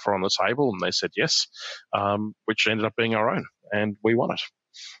one other offer on the table? And they said yes, which ended up being our own, and we won it.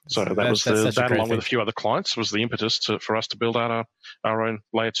 So that was that, along with a few other clients, was the impetus for us to build out our own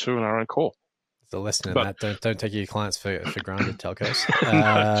layer 2 and our own core. The lesson in that: don't take your clients for granted, telcos.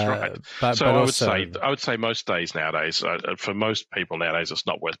 That's right. But I would say most days nowadays, for most people nowadays, it's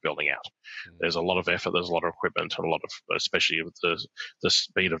not worth building out. There's a lot of effort, there's a lot of equipment, and a lot of, especially with the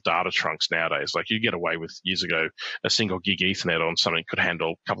speed of data trunks nowadays. Like you get away with years ago, a single gig Ethernet on something could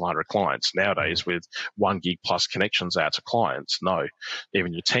handle a couple hundred clients. Nowadays, with 1 gig plus connections out to clients, no,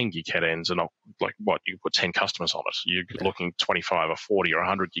 even your 10 gig head ends are not like what you put 10 customers on it. You're looking 25 or 40 or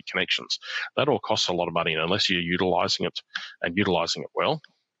 100 gig connections. That all costs a lot of money, and unless you're utilizing it well,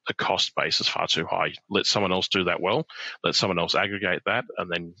 the cost base is far too high. Let someone else do that well. Let someone else aggregate that, and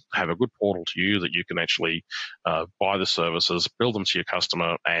then have a good portal to you that you can actually buy the services, build them to your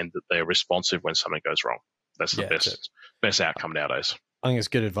customer, and that they're responsive when something goes wrong. That's the best outcome nowadays. I think it's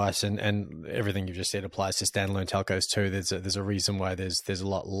good advice, and everything you've just said applies to standalone telcos too. There's a reason why there's a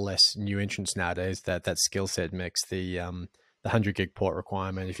lot less new entrants nowadays. That skill set mix, the 100 gig port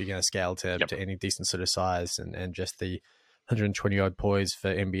requirement, if you're going to scale to any decent sort of size, and just the 120 odd poise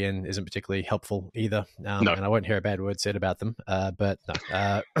for NBN isn't particularly helpful either. No. And I won't hear a bad word said about them, but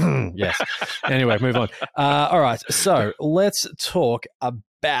no. Yes. Anyway, move on. All right. So let's talk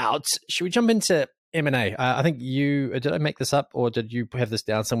about, should we jump into M&A? I think did I make this up, or did you have this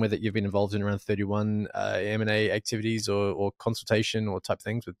down somewhere that you've been involved in around 31 M&A activities or consultation or type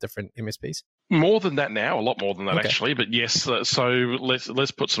things with different MSPs? More than that now, a lot more than that actually. But yes, so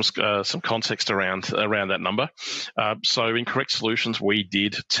let's put some context around that number. So in Correct Solutions, we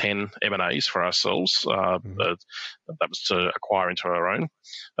did 10 M&As for ourselves. That was to acquire into our own.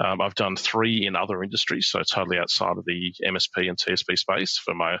 I've done 3 in other industries, so totally outside of the MSP and TSP space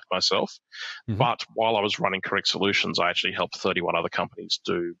for myself. But while I was running Correct Solutions, I actually helped 31 other companies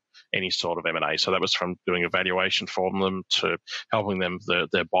do any sort of M&A. So that was from doing a valuation for them to helping them,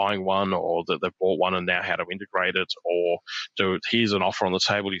 they're buying one, or that they've bought one and now how to integrate it, or here's an offer on the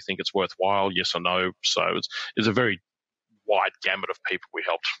table, do you think it's worthwhile, yes or no? So it's a very wide gamut of people we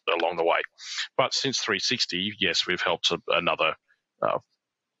helped along the way. But since 360, yes, we've helped another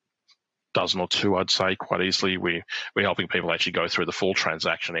dozen or two, I'd say, quite easily. We're helping people actually go through the full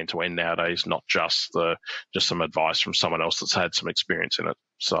transaction end to end nowadays, not just some advice from someone else that's had some experience in it.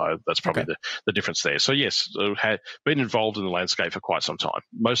 So that's probably the difference there. So yes, been involved in the landscape for quite some time,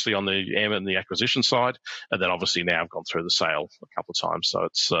 mostly on the M and the acquisition side, and then obviously now I've gone through the sale a couple of times. So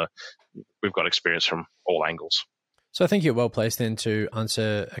it's we've got experience from all angles. So I think you're well placed then to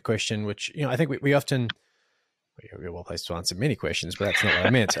answer a question, which I think we often. You're well placed to answer many questions, but that's not what I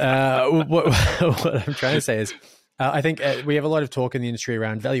meant. What I'm trying to say is, I think we have a lot of talk in the industry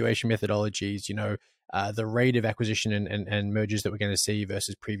around valuation methodologies, the rate of acquisition and mergers that we're going to see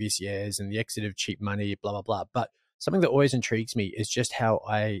versus previous years, and the exit of cheap money, blah, blah, blah. But something that always intrigues me is just how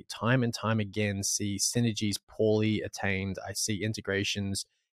I, time and time again, see synergies poorly attained. I see integrations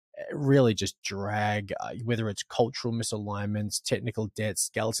really just drag, whether it's cultural misalignments, technical debt,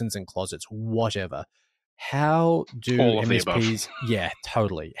 skeletons in closets, whatever. How do MSPs? Yeah,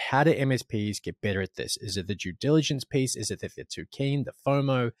 totally. How do MSPs get better at this? Is it the due diligence piece? Is it that they're too keen? The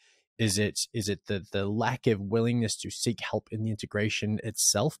FOMO? Is it the lack of willingness to seek help in the integration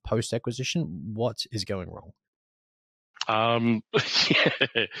itself post acquisition? What is going wrong?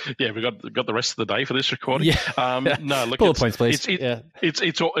 Yeah, we got the rest of the day for this recording. Yeah. No, look, bullet points, please.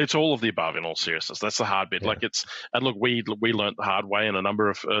 It's all of the above. In all seriousness, that's the hard bit. Yeah. Like and look, we learned the hard way in a number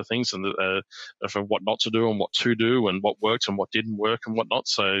of things, and for what not to do and what to do, and what worked and what didn't work and whatnot.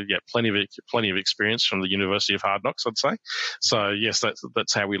 So yeah, plenty of experience from the University of Hard Knocks, I'd say. So yes,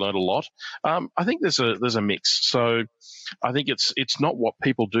 that's how we learned a lot. I think there's a mix. So I think it's not what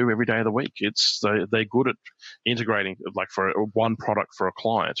people do every day of the week. They're good at integrating, like for one product for a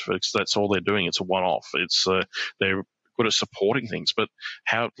client. That's all they're doing. It's a one-off. They're good at supporting things. But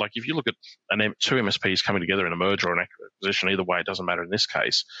how, like, if you look at two MSPs coming together in a merger or an acquisition, either way, it doesn't matter in this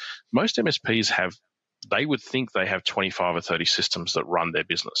case. Most MSPs they would think they have 25 or 30 systems that run their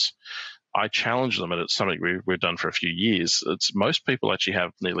business. I challenge them, and it's something we've done for a few years. Most people actually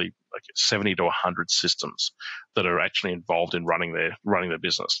have nearly like 70 to 100 systems that are actually involved in running their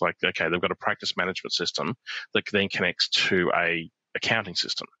business. Like, okay, they've got a practice management system that then connects to a accounting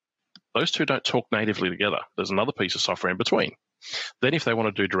system. Those two don't talk natively together. There's another piece of software in between. Then if they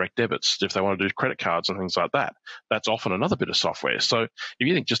want to do direct debits, if they want to do credit cards and things like that, that's often another bit of software. So if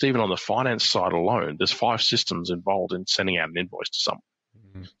you think just even on the finance side alone, there's 5 systems involved in sending out an invoice to someone.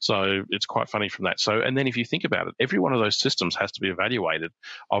 So it's quite funny from that. So, and then if you think about it, every one of those systems has to be evaluated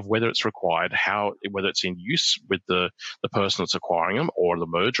of whether it's required, whether it's in use with the person that's acquiring them or the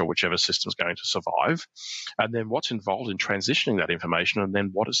merge or whichever system's going to survive, and then what's involved in transitioning that information, and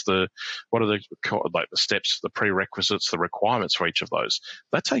then what are the steps, the prerequisites, the requirements for each of those.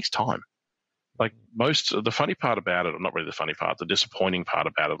 That takes time. Like the funny part about it, or not really the funny part, the disappointing part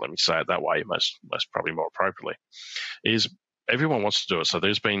about it, let me say it that way, most probably more appropriately, is everyone wants to do it. So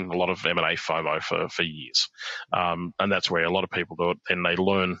there's been a lot of M&A FOMO for years. And that's where a lot of people do it. Then they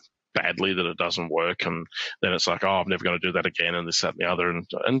learn badly that it doesn't work. And then it's like, I'm never going to do that again, and this, that, and the other. And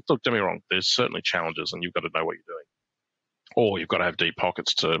look, don't get me wrong, there's certainly challenges, and you've got to know what you're doing. Or you've got to have deep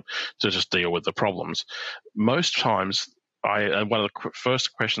pockets to just deal with the problems. Most times, one of the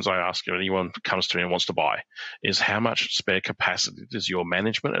first questions I ask if anyone comes to me and wants to buy is, how much spare capacity does your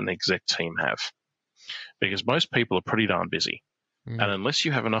management and exec team have? Because most people are pretty darn busy. And unless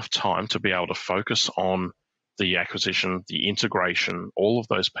you have enough time to be able to focus on the acquisition, the integration, all of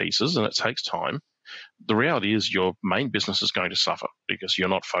those pieces, and it takes time, the reality is your main business is going to suffer because you're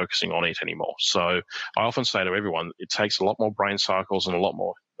not focusing on it anymore. So I often say to everyone, it takes a lot more brain cycles and a lot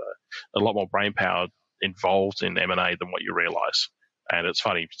more brain power involved in M&A than what you realize. And it's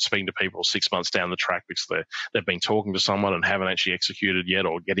funny speaking to people 6 months down the track because they've been talking to someone and haven't actually executed yet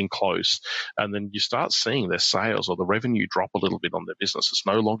or getting close. And then you start seeing their sales or the revenue drop a little bit on their business. It's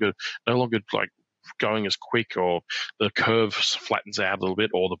no longer like going as quick, or the curve flattens out a little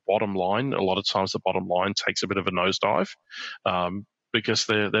bit, or the bottom line, a lot of times the bottom line takes a bit of a nosedive. Because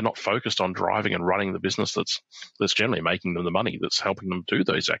they're not focused on driving and running the business that's generally making them the money, that's helping them do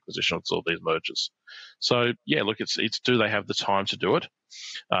those acquisitions or these mergers. So yeah, look, it's do they have the time to do it?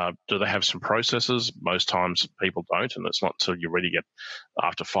 Do they have some processes? Most times people don't, and it's not until you really get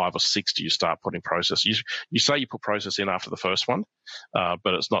after 5 or 6 do you start putting process. You say you put process in after the first one,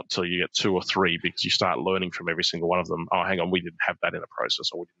 but it's not until you get 2 or 3 because you start learning from every single one of them. Oh, hang on, we didn't have that in a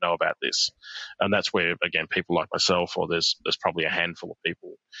process, or we didn't know about this, and that's where again people like myself, or there's probably a handful of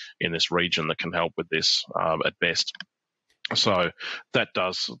people in this region that can help with this at best. So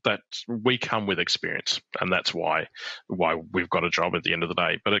that we come with experience, and that's why we've got a job at the end of the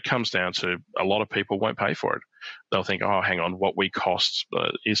day. But it comes down to a lot of people won't pay for it. They'll think, oh, hang on, what we cost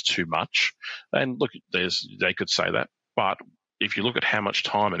is too much. And look, they could say that, but if you look at how much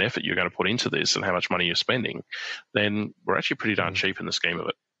time and effort you're going to put into this and how much money you're spending, then we're actually pretty darn cheap in the scheme of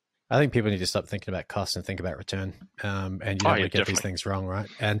it. I think people need to stop thinking about cost and think about return. And you don't want to get these things wrong, right?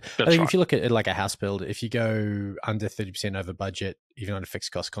 And I think if you look at it like a house build, if you go under 30% over budget, even on a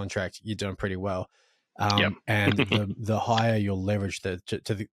fixed cost contract, you're doing pretty well. And the higher your leverage,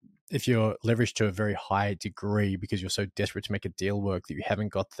 if you're leveraged to a very high degree because you're so desperate to make a deal work that you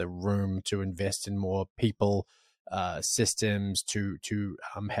haven't got the room to invest in more people, systems, to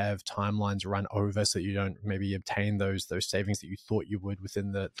have timelines run over so that you don't maybe obtain those savings that you thought you would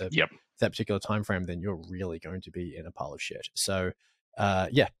within that particular time frame, then you're really going to be in a pile of shit. So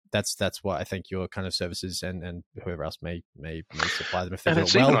that's why I think your kind of services and whoever else may supply them if they do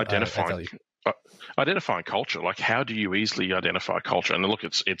it well. Even identifying culture. Like, how do you easily identify culture? And look,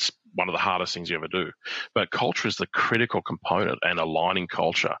 it's one of the hardest things you ever do. But culture is the critical component, and aligning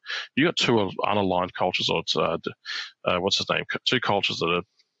culture. You got 2 unaligned cultures, or it's what's his name? 2 cultures that are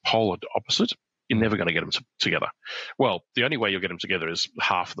polar opposite. You're never going to get them together. Well, the only way you'll get them together is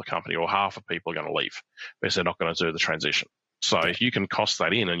half of the company or half of people are going to leave because they're not going to do the transition. So if you can cost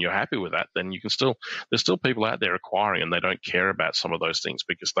that in and you're happy with that, then you can there's still people out there acquiring and they don't care about some of those things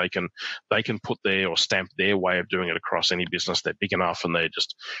because they can put their or stamp their way of doing it across any business. They're big enough and they're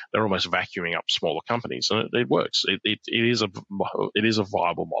almost vacuuming up smaller companies, and it works. It is a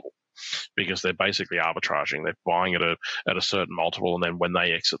viable model because they're basically arbitraging. They're buying at a certain multiple, and then when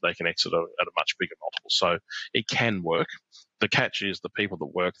they exit, they can exit at a much bigger multiple. So it can work. The catch is the people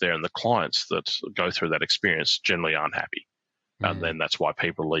that work there and the clients that go through that experience generally aren't happy. And then that's why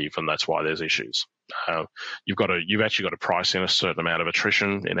people leave, and that's why there's issues. You've actually got to price in a certain amount of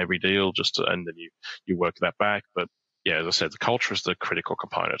attrition in every deal, and then you work that back. But yeah, as I said, the culture is the critical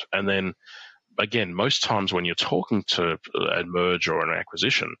component. And then again, most times when you're talking to a merger or an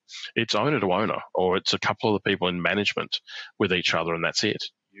acquisition, it's owner to owner, or it's a couple of the people in management with each other, and that's it.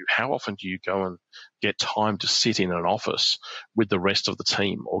 How often do you go and get time to sit in an office with the rest of the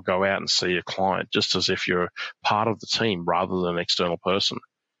team or go out and see a client just as if you're part of the team rather than an external person?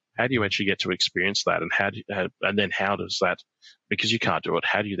 How do you actually get to experience that? And then how does that, because you can't do it,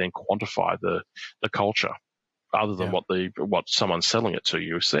 how do you then quantify the culture other than what someone selling it to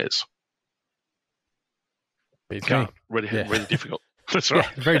you says? You can't. Really difficult. That's right.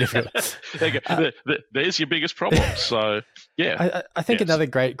 Yeah, very difficult. There you go. There's your biggest problem. So, yeah. I think another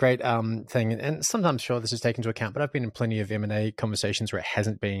great thing, and sometimes, sure, this is taken into account, but I've been in plenty of M&A conversations where it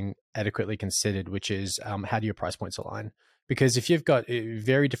hasn't been adequately considered, which is how do your price points align? Because if you've got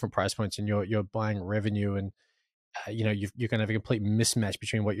very different price points and you're buying revenue and you're going to have a complete mismatch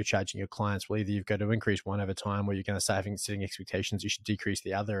between what you're charging your clients. Well, either you've got to increase one over time, or you're going to start setting expectations. You should decrease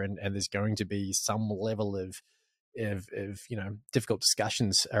the other, and there's going to be some level of difficult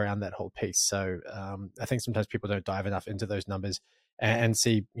discussions around that whole piece. So I think sometimes people don't dive enough into those numbers and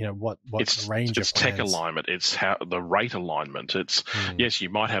see what range of plans. Tech alignment. It's how the rate alignment. It's yes, you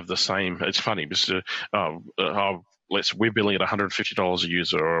might have the same. It's funny because we're billing at $150 a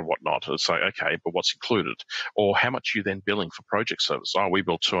user or whatnot. It's like, okay, but what's included? Or how much are you then billing for project service? Oh, we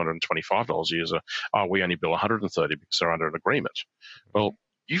bill $225 a user. Oh, we only bill $130 because they're under an agreement. Well,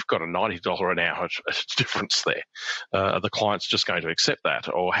 you've got a $90 an hour difference there. The client's just going to accept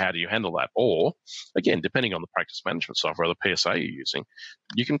that, or how do you handle that? Or, again, depending on the practice management software or the PSA you're using,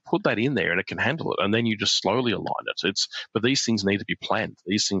 you can put that in there and it can handle it, and then you just slowly align it. But these things need to be planned.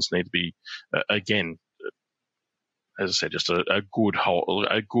 These things need to be, again, as I said, just a good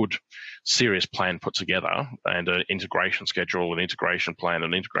serious plan put together, and an integration schedule, an integration plan,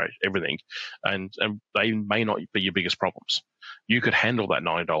 and integrate everything, and they may not be your biggest problems. You could handle that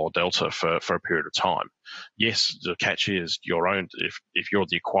 $90 delta for a period of time. Yes, the catch is your own. If you're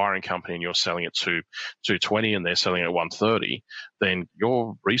the acquiring company and you're selling it to $220 and they're selling it at $130, then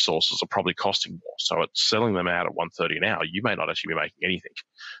your resources are probably costing more. So it's selling them out at $130 an hour. You may not actually be making anything,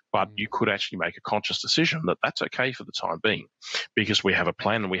 but you could actually make a conscious decision that that's okay for the time being, because we have a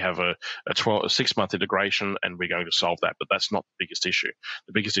plan and we have a 6-month integration and we're going to solve that. But that's not the biggest issue.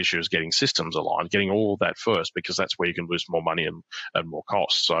 The biggest issue is getting systems aligned, getting all of that first, because that's where you can lose more money and more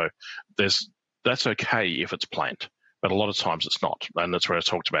costs. So that's okay if it's planned, but a lot of times it's not. And that's where I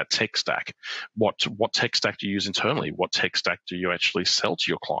talked about tech stack. What tech stack do you use internally? What tech stack do you actually sell to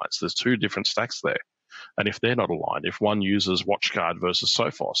your clients? There's 2 different stacks there. And if they're not aligned, if one uses WatchGuard versus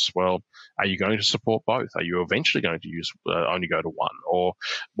Sophos, well, are you going to support both? Are you eventually going to only go to one? Or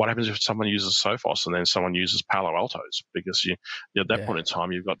what happens if someone uses Sophos and then someone uses Palo Altos? Because at that point in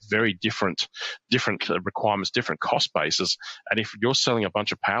time, you've got very different requirements, different cost bases. And if you're selling a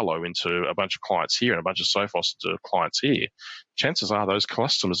bunch of Palo into a bunch of clients here and a bunch of Sophos to clients here, chances are those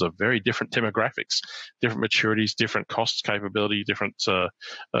customers are very different demographics, different maturities, different cost capability, different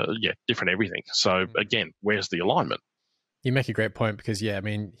everything. So again, where's the alignment? You make a great point, because you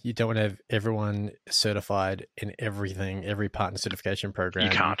don't want to have everyone certified in everything, every partner certification program.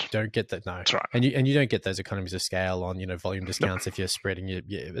 You can't. You don't get that. No, that's right. And you don't get those economies of scale on volume discounts if you're spreading it.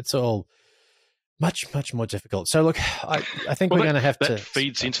 It's all much more difficult. So look, I think we're going to have to. That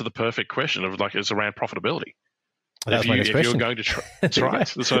feeds into the perfect question of it's around profitability. That's my next question. If you're going to that's right.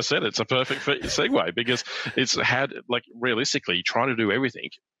 That's what I said. It's a perfect segue, because it's realistically, trying to do everything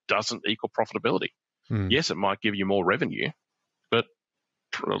doesn't equal profitability. Yes, it might give you more revenue, but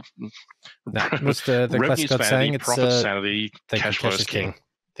what's the revenue's classic saying? It's profit sanity, cash flow is king.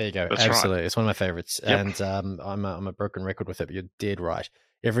 There you go. That's absolutely, right. It's one of my favorites, and I'm a broken record with it. But you're dead right.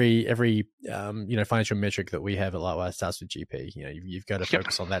 Every financial metric that we have at Lightwire starts with GP. You've got to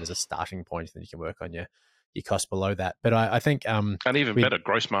focus on that as a starting point, and then you can work on your cost below that. But I think and even better,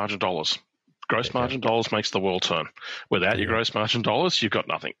 gross margin dollars. Gross margin dollars makes the world turn. Without your gross margin dollars, you've got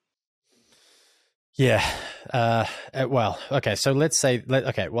nothing. Yeah. Well, okay. So let's say,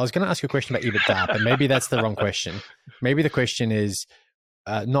 okay. Well, I was going to ask you a question about EBITDA, but maybe that's the wrong question. Maybe the question is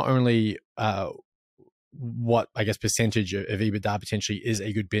not only what I guess percentage of EBITDA potentially is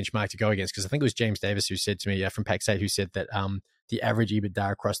a good benchmark to go against, because I think it was James Davis who said to me from Pax8 who said that the average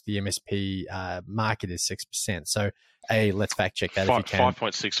EBITDA across the MSP market is 6%. So, let's fact check that if you can.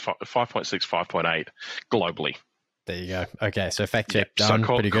 5.6, 5.8 globally. There you go. Okay, so fact check done.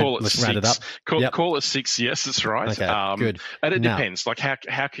 So pretty good. Let's round it up. Call it 6. Yes, that's right. Okay, good. And it depends. Like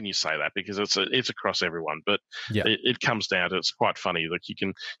how can you say that? Because it's across everyone. But it comes down to, it's quite funny. Like you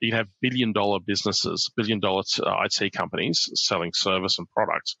can have $1 billion businesses, $1 billion IT companies selling service and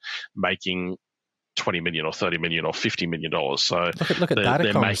products, making 20 million or 30 million or $50 million. So look at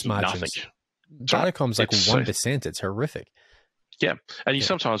Datacom's margins. Nothing. Datacom's like 1%. It's horrific. Yeah, and you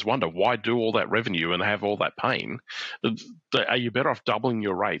sometimes wonder, why do all that revenue and have all that pain? Are you better off doubling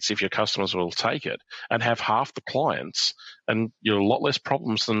your rates if your customers will take it and have half the clients and you're a lot less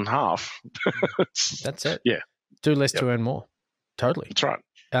problems than half? That's it. Yeah. Do less to earn more. Totally. That's right.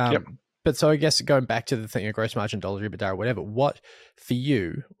 But so I guess going back to the thing of gross margin, dollar EBITDA, or whatever, what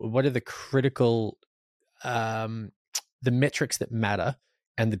are the critical, the metrics that matter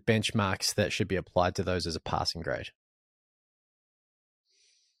and the benchmarks that should be applied to those as a passing grade?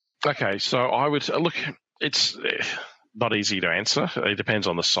 Okay, so I would look. It's not easy to answer. It depends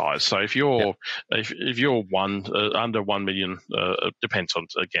on the size. So if you're if you're under 1 million, depends on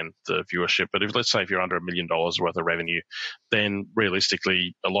again the viewership. But let's say if you're under $1 million worth of revenue, then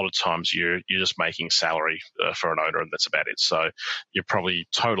realistically, a lot of times you're just making salary for an owner, and that's about it. So you're probably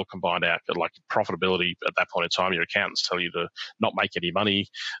total combined out like profitability at that point in time. Your accountants tell you to not make any money,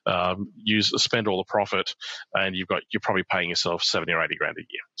 spend all the profit, and you're probably paying yourself 70 or 80 grand a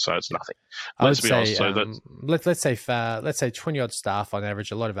year. So it's nothing. Let's be honest. Let's say 20 odd staff on average.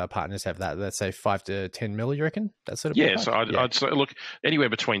 A lot of our partners have that. Let's say 5 to 10 mil. You reckon that sort of? Yeah. So I'd say look anywhere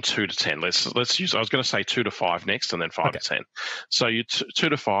between 2 to 10. Let's use. I was going to say 2 to 5 next, and then 5 to 10. So you 2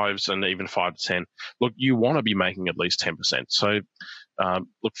 to 5s and even 5 to 10. Look, you want to be making at least 10%. So.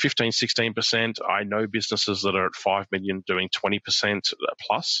 Look, 15, 16%. I know businesses that are at 5 million doing 20%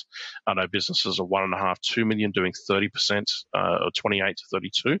 plus. I know businesses are 1.5, 2 million doing 30%, or 28 to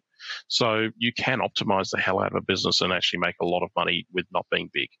 32. So you can optimize the hell out of a business and actually make a lot of money with not being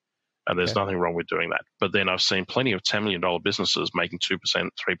big. And there's nothing wrong with doing that. But then I've seen plenty of $10 million businesses making 2%,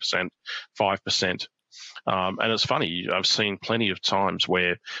 3%, 5%. And it's funny, I've seen plenty of times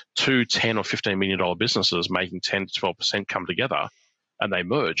where two $10 or $15 million businesses making 10 to 12% come together and they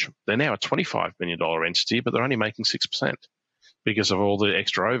merge. They're now a $25 million entity, but they're only making 6% because of all the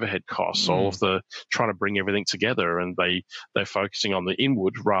extra overhead costs, all of the trying to bring everything together, and they're focusing on the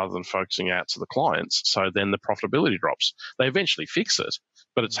inward rather than focusing out to the clients. So then the profitability drops. They eventually fix it,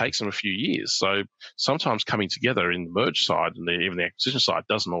 but it takes them a few years. So sometimes coming together in the merge side and even the acquisition side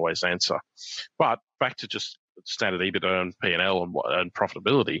doesn't always answer. But back to just standard EBITDA and P&L and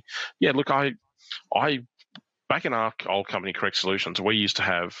profitability. Yeah, look, I back in our old company, Correct Solutions, we used to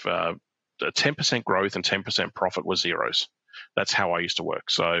have 10% growth and 10% profit were zeros. That's how I used to work.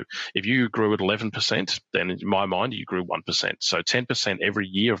 So if you grew at 11%, then in my mind, you grew 1%. So 10% every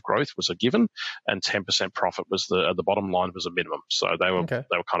year of growth was a given, and 10% profit was the bottom line was a minimum. So they were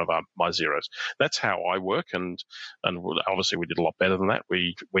kind of my zeros. That's how I work, and obviously we did a lot better than that.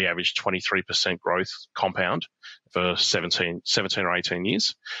 We averaged 23% growth compound for 17 or 18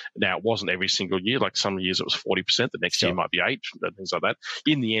 years. Now, it wasn't every single year. Like some years it was 40%. The next year might be 8%, things like that.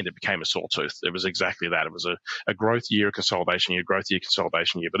 In the end, it became a sawtooth. It was exactly that. It was a growth year, a consolidation year, growth year,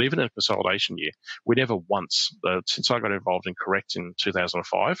 consolidation year. But even in a consolidation year, we never once, since I got involved in Correct in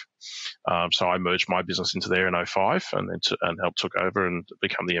 2005, so I merged my business into there in 2005 and then helped took over and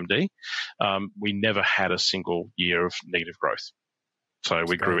become the MD, we never had a single year of negative growth. So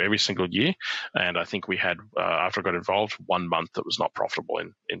we grew every single year, and I think we had, after I got involved, 1 month that was not profitable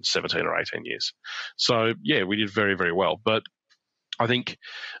in 17 or 18 years. So, yeah, we did very, very well. But I think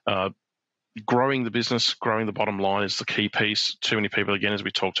growing the business, growing the bottom line is the key piece. Too many people, again, as we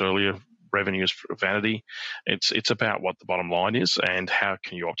talked earlier, revenue is vanity. It's about what the bottom line is and how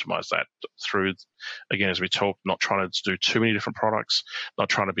can you optimize that through, again, as we talked, not trying to do too many different products, not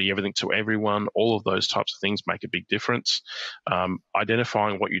trying to be everything to everyone. All of those types of things make a big difference.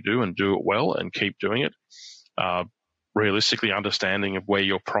 Identifying what you do and do it well and keep doing it. Realistically understanding of where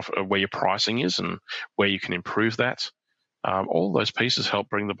your profit, where your pricing is and where you can improve that. All of those pieces help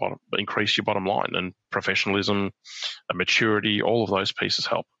increase your bottom line, and professionalism, maturity, all of those pieces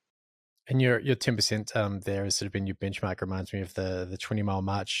help. And your 10% there has sort of been your benchmark. Reminds me of the 20-mile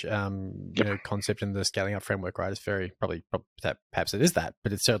march concept in the scaling up framework, right? It's very probably perhaps it is that,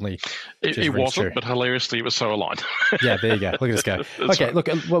 but it's certainly it wasn't, true. But hilariously it was so aligned. Yeah, there you go. Look at this guy. Okay, right. Look,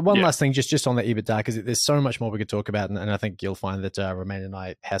 one last thing just on the EBITDA, because there's so much more we could talk about, and I think you'll find that Romain and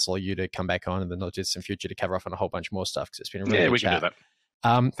I hassle you to come back on in the not just in future to cover off on a whole bunch more stuff, because it's been a really good chat. Can do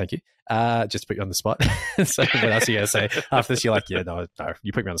that. Thank you. Just to put you on the spot. So what else are you going to say? After this, you're like, yeah, no,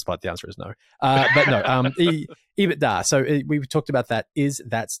 you put me on the spot. The answer is no. But no, EBITDA. So we talked about that. Is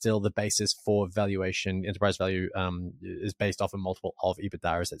that still the basis for valuation? Enterprise value is based off a multiple of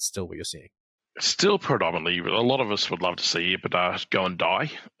EBITDA, or is that still what you're seeing? Still predominantly. A lot of us would love to see EBITDA go and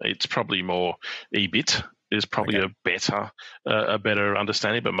die. It's probably more EBIT is probably a better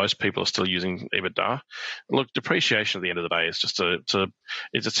understanding, but most people are still using EBITDA. Look, depreciation at the end of the day is just it's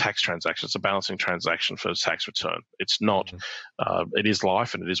a tax transaction. It's a balancing transaction for a tax return. It's not. It is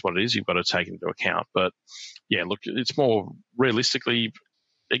life, and it is what it is. You've got to take it into account. But yeah, look, it's more realistically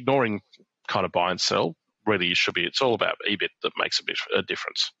ignoring kind of buy and sell. Really, it's all about EBIT that makes a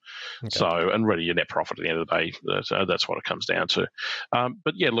difference. Okay. So, and really your net profit at the end of the day, that's what it comes down to.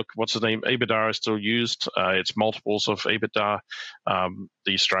 But yeah, look, what's the name? EBITDA is still used. It's multiples of EBITDA.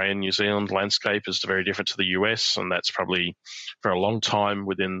 The Australian, New Zealand landscape is very different to the US, and that's probably for a long time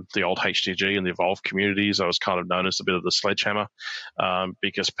within the old HTG and the Evolve communities. I was kind of known as a bit of the sledgehammer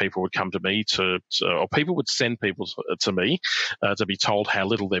because people would come to me or people would send people to me to be told how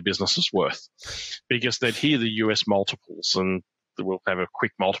little their business is worth, because they'd hear the US multiples, and we'll have a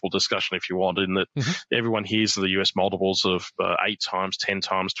quick multiple discussion if you want, in that everyone hears the US multiples of 8 times, 10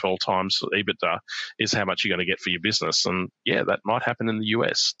 times, 12 times EBITDA is how much you're going to get for your business. And yeah, that might happen in the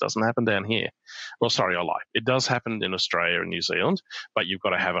US. Doesn't happen down here. Well, sorry, I lie. It does happen in Australia and New Zealand, but you've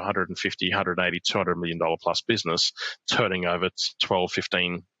got to have 150, 180, $200 million plus business turning over 12,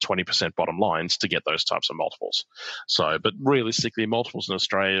 15, 20% bottom lines to get those types of multiples. So, but realistically, multiples in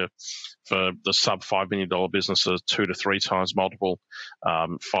Australia for the sub $5 million business are 2 to 3 times multiple,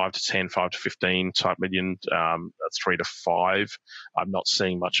 5 to 10, 5 to 15 type million, 3 to 5. I'm not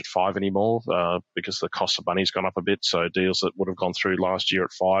seeing much at 5 anymore because the cost of money's gone up a bit. So deals that would have gone through last year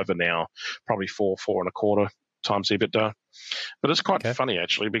at 5 are now probably 4, 4.25 times EBITDA. But it's quite funny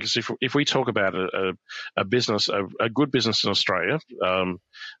actually, because if we talk about a business, a good business in Australia,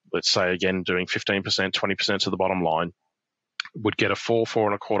 let's say again doing 15%, 20% to the bottom line, would get a 4,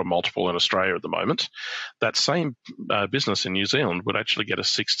 4.25 multiple in Australia at the moment. That same business in New Zealand would actually get a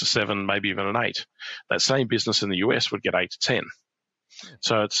 6 to 7, maybe even an 8. That same business in the US would get 8 to 10.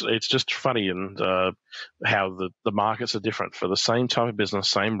 So it's just funny, and how the markets are different for the same type of business,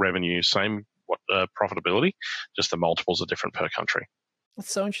 same revenue, same profitability, just the multiples are different per country.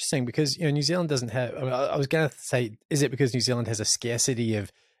 That's so interesting, because New Zealand doesn't have. I was going to say, is it because New Zealand has a scarcity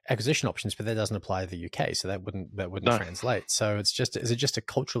of acquisition options, but that doesn't apply to the UK, so that wouldn't translate. So is it just a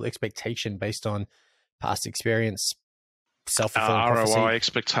cultural expectation based on past experience, self-fulfilling prophecy? ROI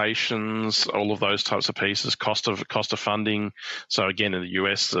expectations, all of those types of pieces, cost of funding. So again, in the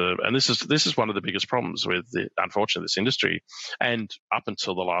US, and this is one of the biggest problems with unfortunately this industry, and up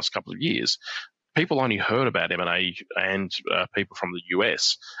until the last couple of years, people only heard about M&A and people from the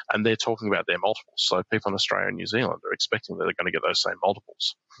US, and they're talking about their multiples. So people in Australia and New Zealand are expecting that they're going to get those same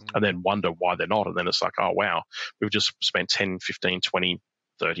multiples, and then wonder why they're not. And then it's like, oh, wow, we've just spent 10, 15, 20,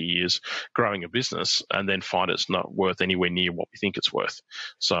 30 years growing a business, and then find it's not worth anywhere near what we think it's worth.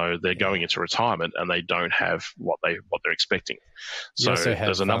 So they're going into retirement and they don't have what they're expecting. So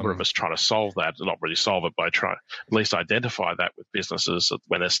there's a number of us trying to solve that, not really solve it, but try at least identify that with businesses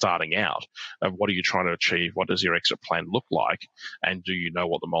when they're starting out. Of what are you trying to achieve? What does your exit plan look like? And do you know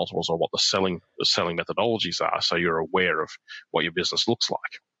what the multiples or what the selling methodologies are, so you're aware of what your business looks like?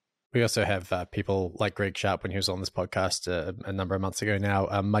 We also have people like Greg Sharp, when he was on this podcast a number of months ago now,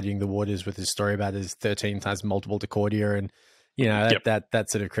 muddying the waters with his story about his 13 times multiple to Cordia. And, that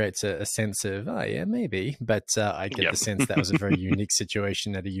sort of creates a sense of, oh, yeah, maybe. But I get the sense that was a very unique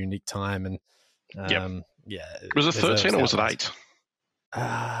situation at a unique time. And Was it 13 or was it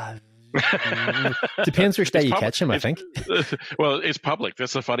 8? Depends which day you catch him, I think. Well, it's public.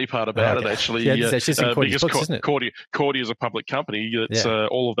 That's the funny part about it, actually. Yeah, it's just in Cordy's books, isn't it? Cordia is a public company.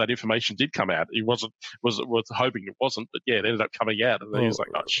 All of that information did come out. He was hoping it wasn't, but yeah, it ended up coming out, and then he was like,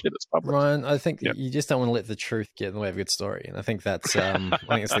 "Oh shit, it's public." Ryan, I think you just don't want to let the truth get in the way of a good story, and I think that's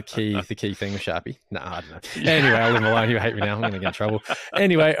the key thing with Sharpie. No, I don't know. Anyway, I'll leave him alone. He'll hate me now. I'm going to get in trouble.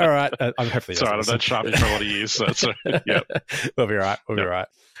 Anyway, all right. I'm hopefully sorry. I've done Sharpie for a lot of years, so yeah, we'll be all right. We'll be all right.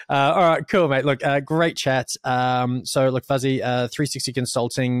 All All right, cool, mate. Look, great chat. So look, Fuzzy, 360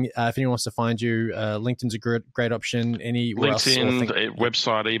 Consulting, if anyone wants to find you, LinkedIn's a great option. Anywhere LinkedIn,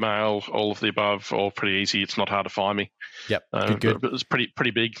 website, email, all of the above, all pretty easy. It's not hard to find me. Yep, good. But it's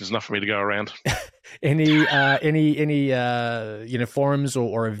pretty big. There's enough for me to go around. Any forums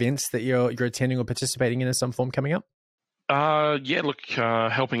or events that you're attending or participating in some form coming up?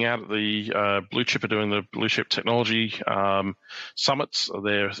 Helping out at the Blue Chip are doing the Blue Chip Technology Summits.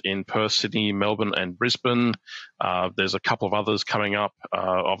 They're in Perth, Sydney, Melbourne, and Brisbane. There's a couple of others coming up.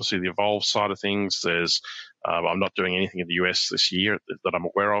 Obviously, the Evolve side of things. I'm not doing anything in the US this year that I'm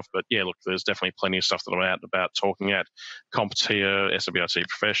aware of, but yeah, look, there's definitely plenty of stuff that I'm out and about talking at. CompTIA, SWRC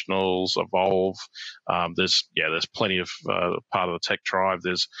Professionals, Evolve. There's plenty of part of the tech tribe.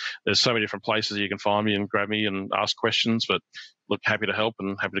 There's so many different places you can find me and grab me and ask questions. But look, happy to help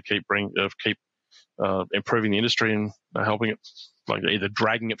and happy to keep improving the industry and helping it, like either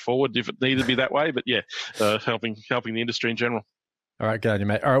dragging it forward if it needed to be that way. But yeah, helping the industry in general. All right, good on you,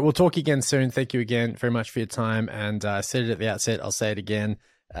 mate. All right, we'll talk again soon. Thank you again very much for your time. And I said it at the outset, I'll say it again.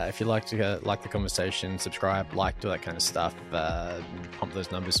 If you like the conversation, subscribe, do that kind of stuff. Pump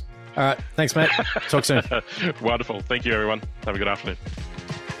those numbers. All right, thanks, mate. Talk soon. Wonderful. Thank you, everyone. Have a good afternoon.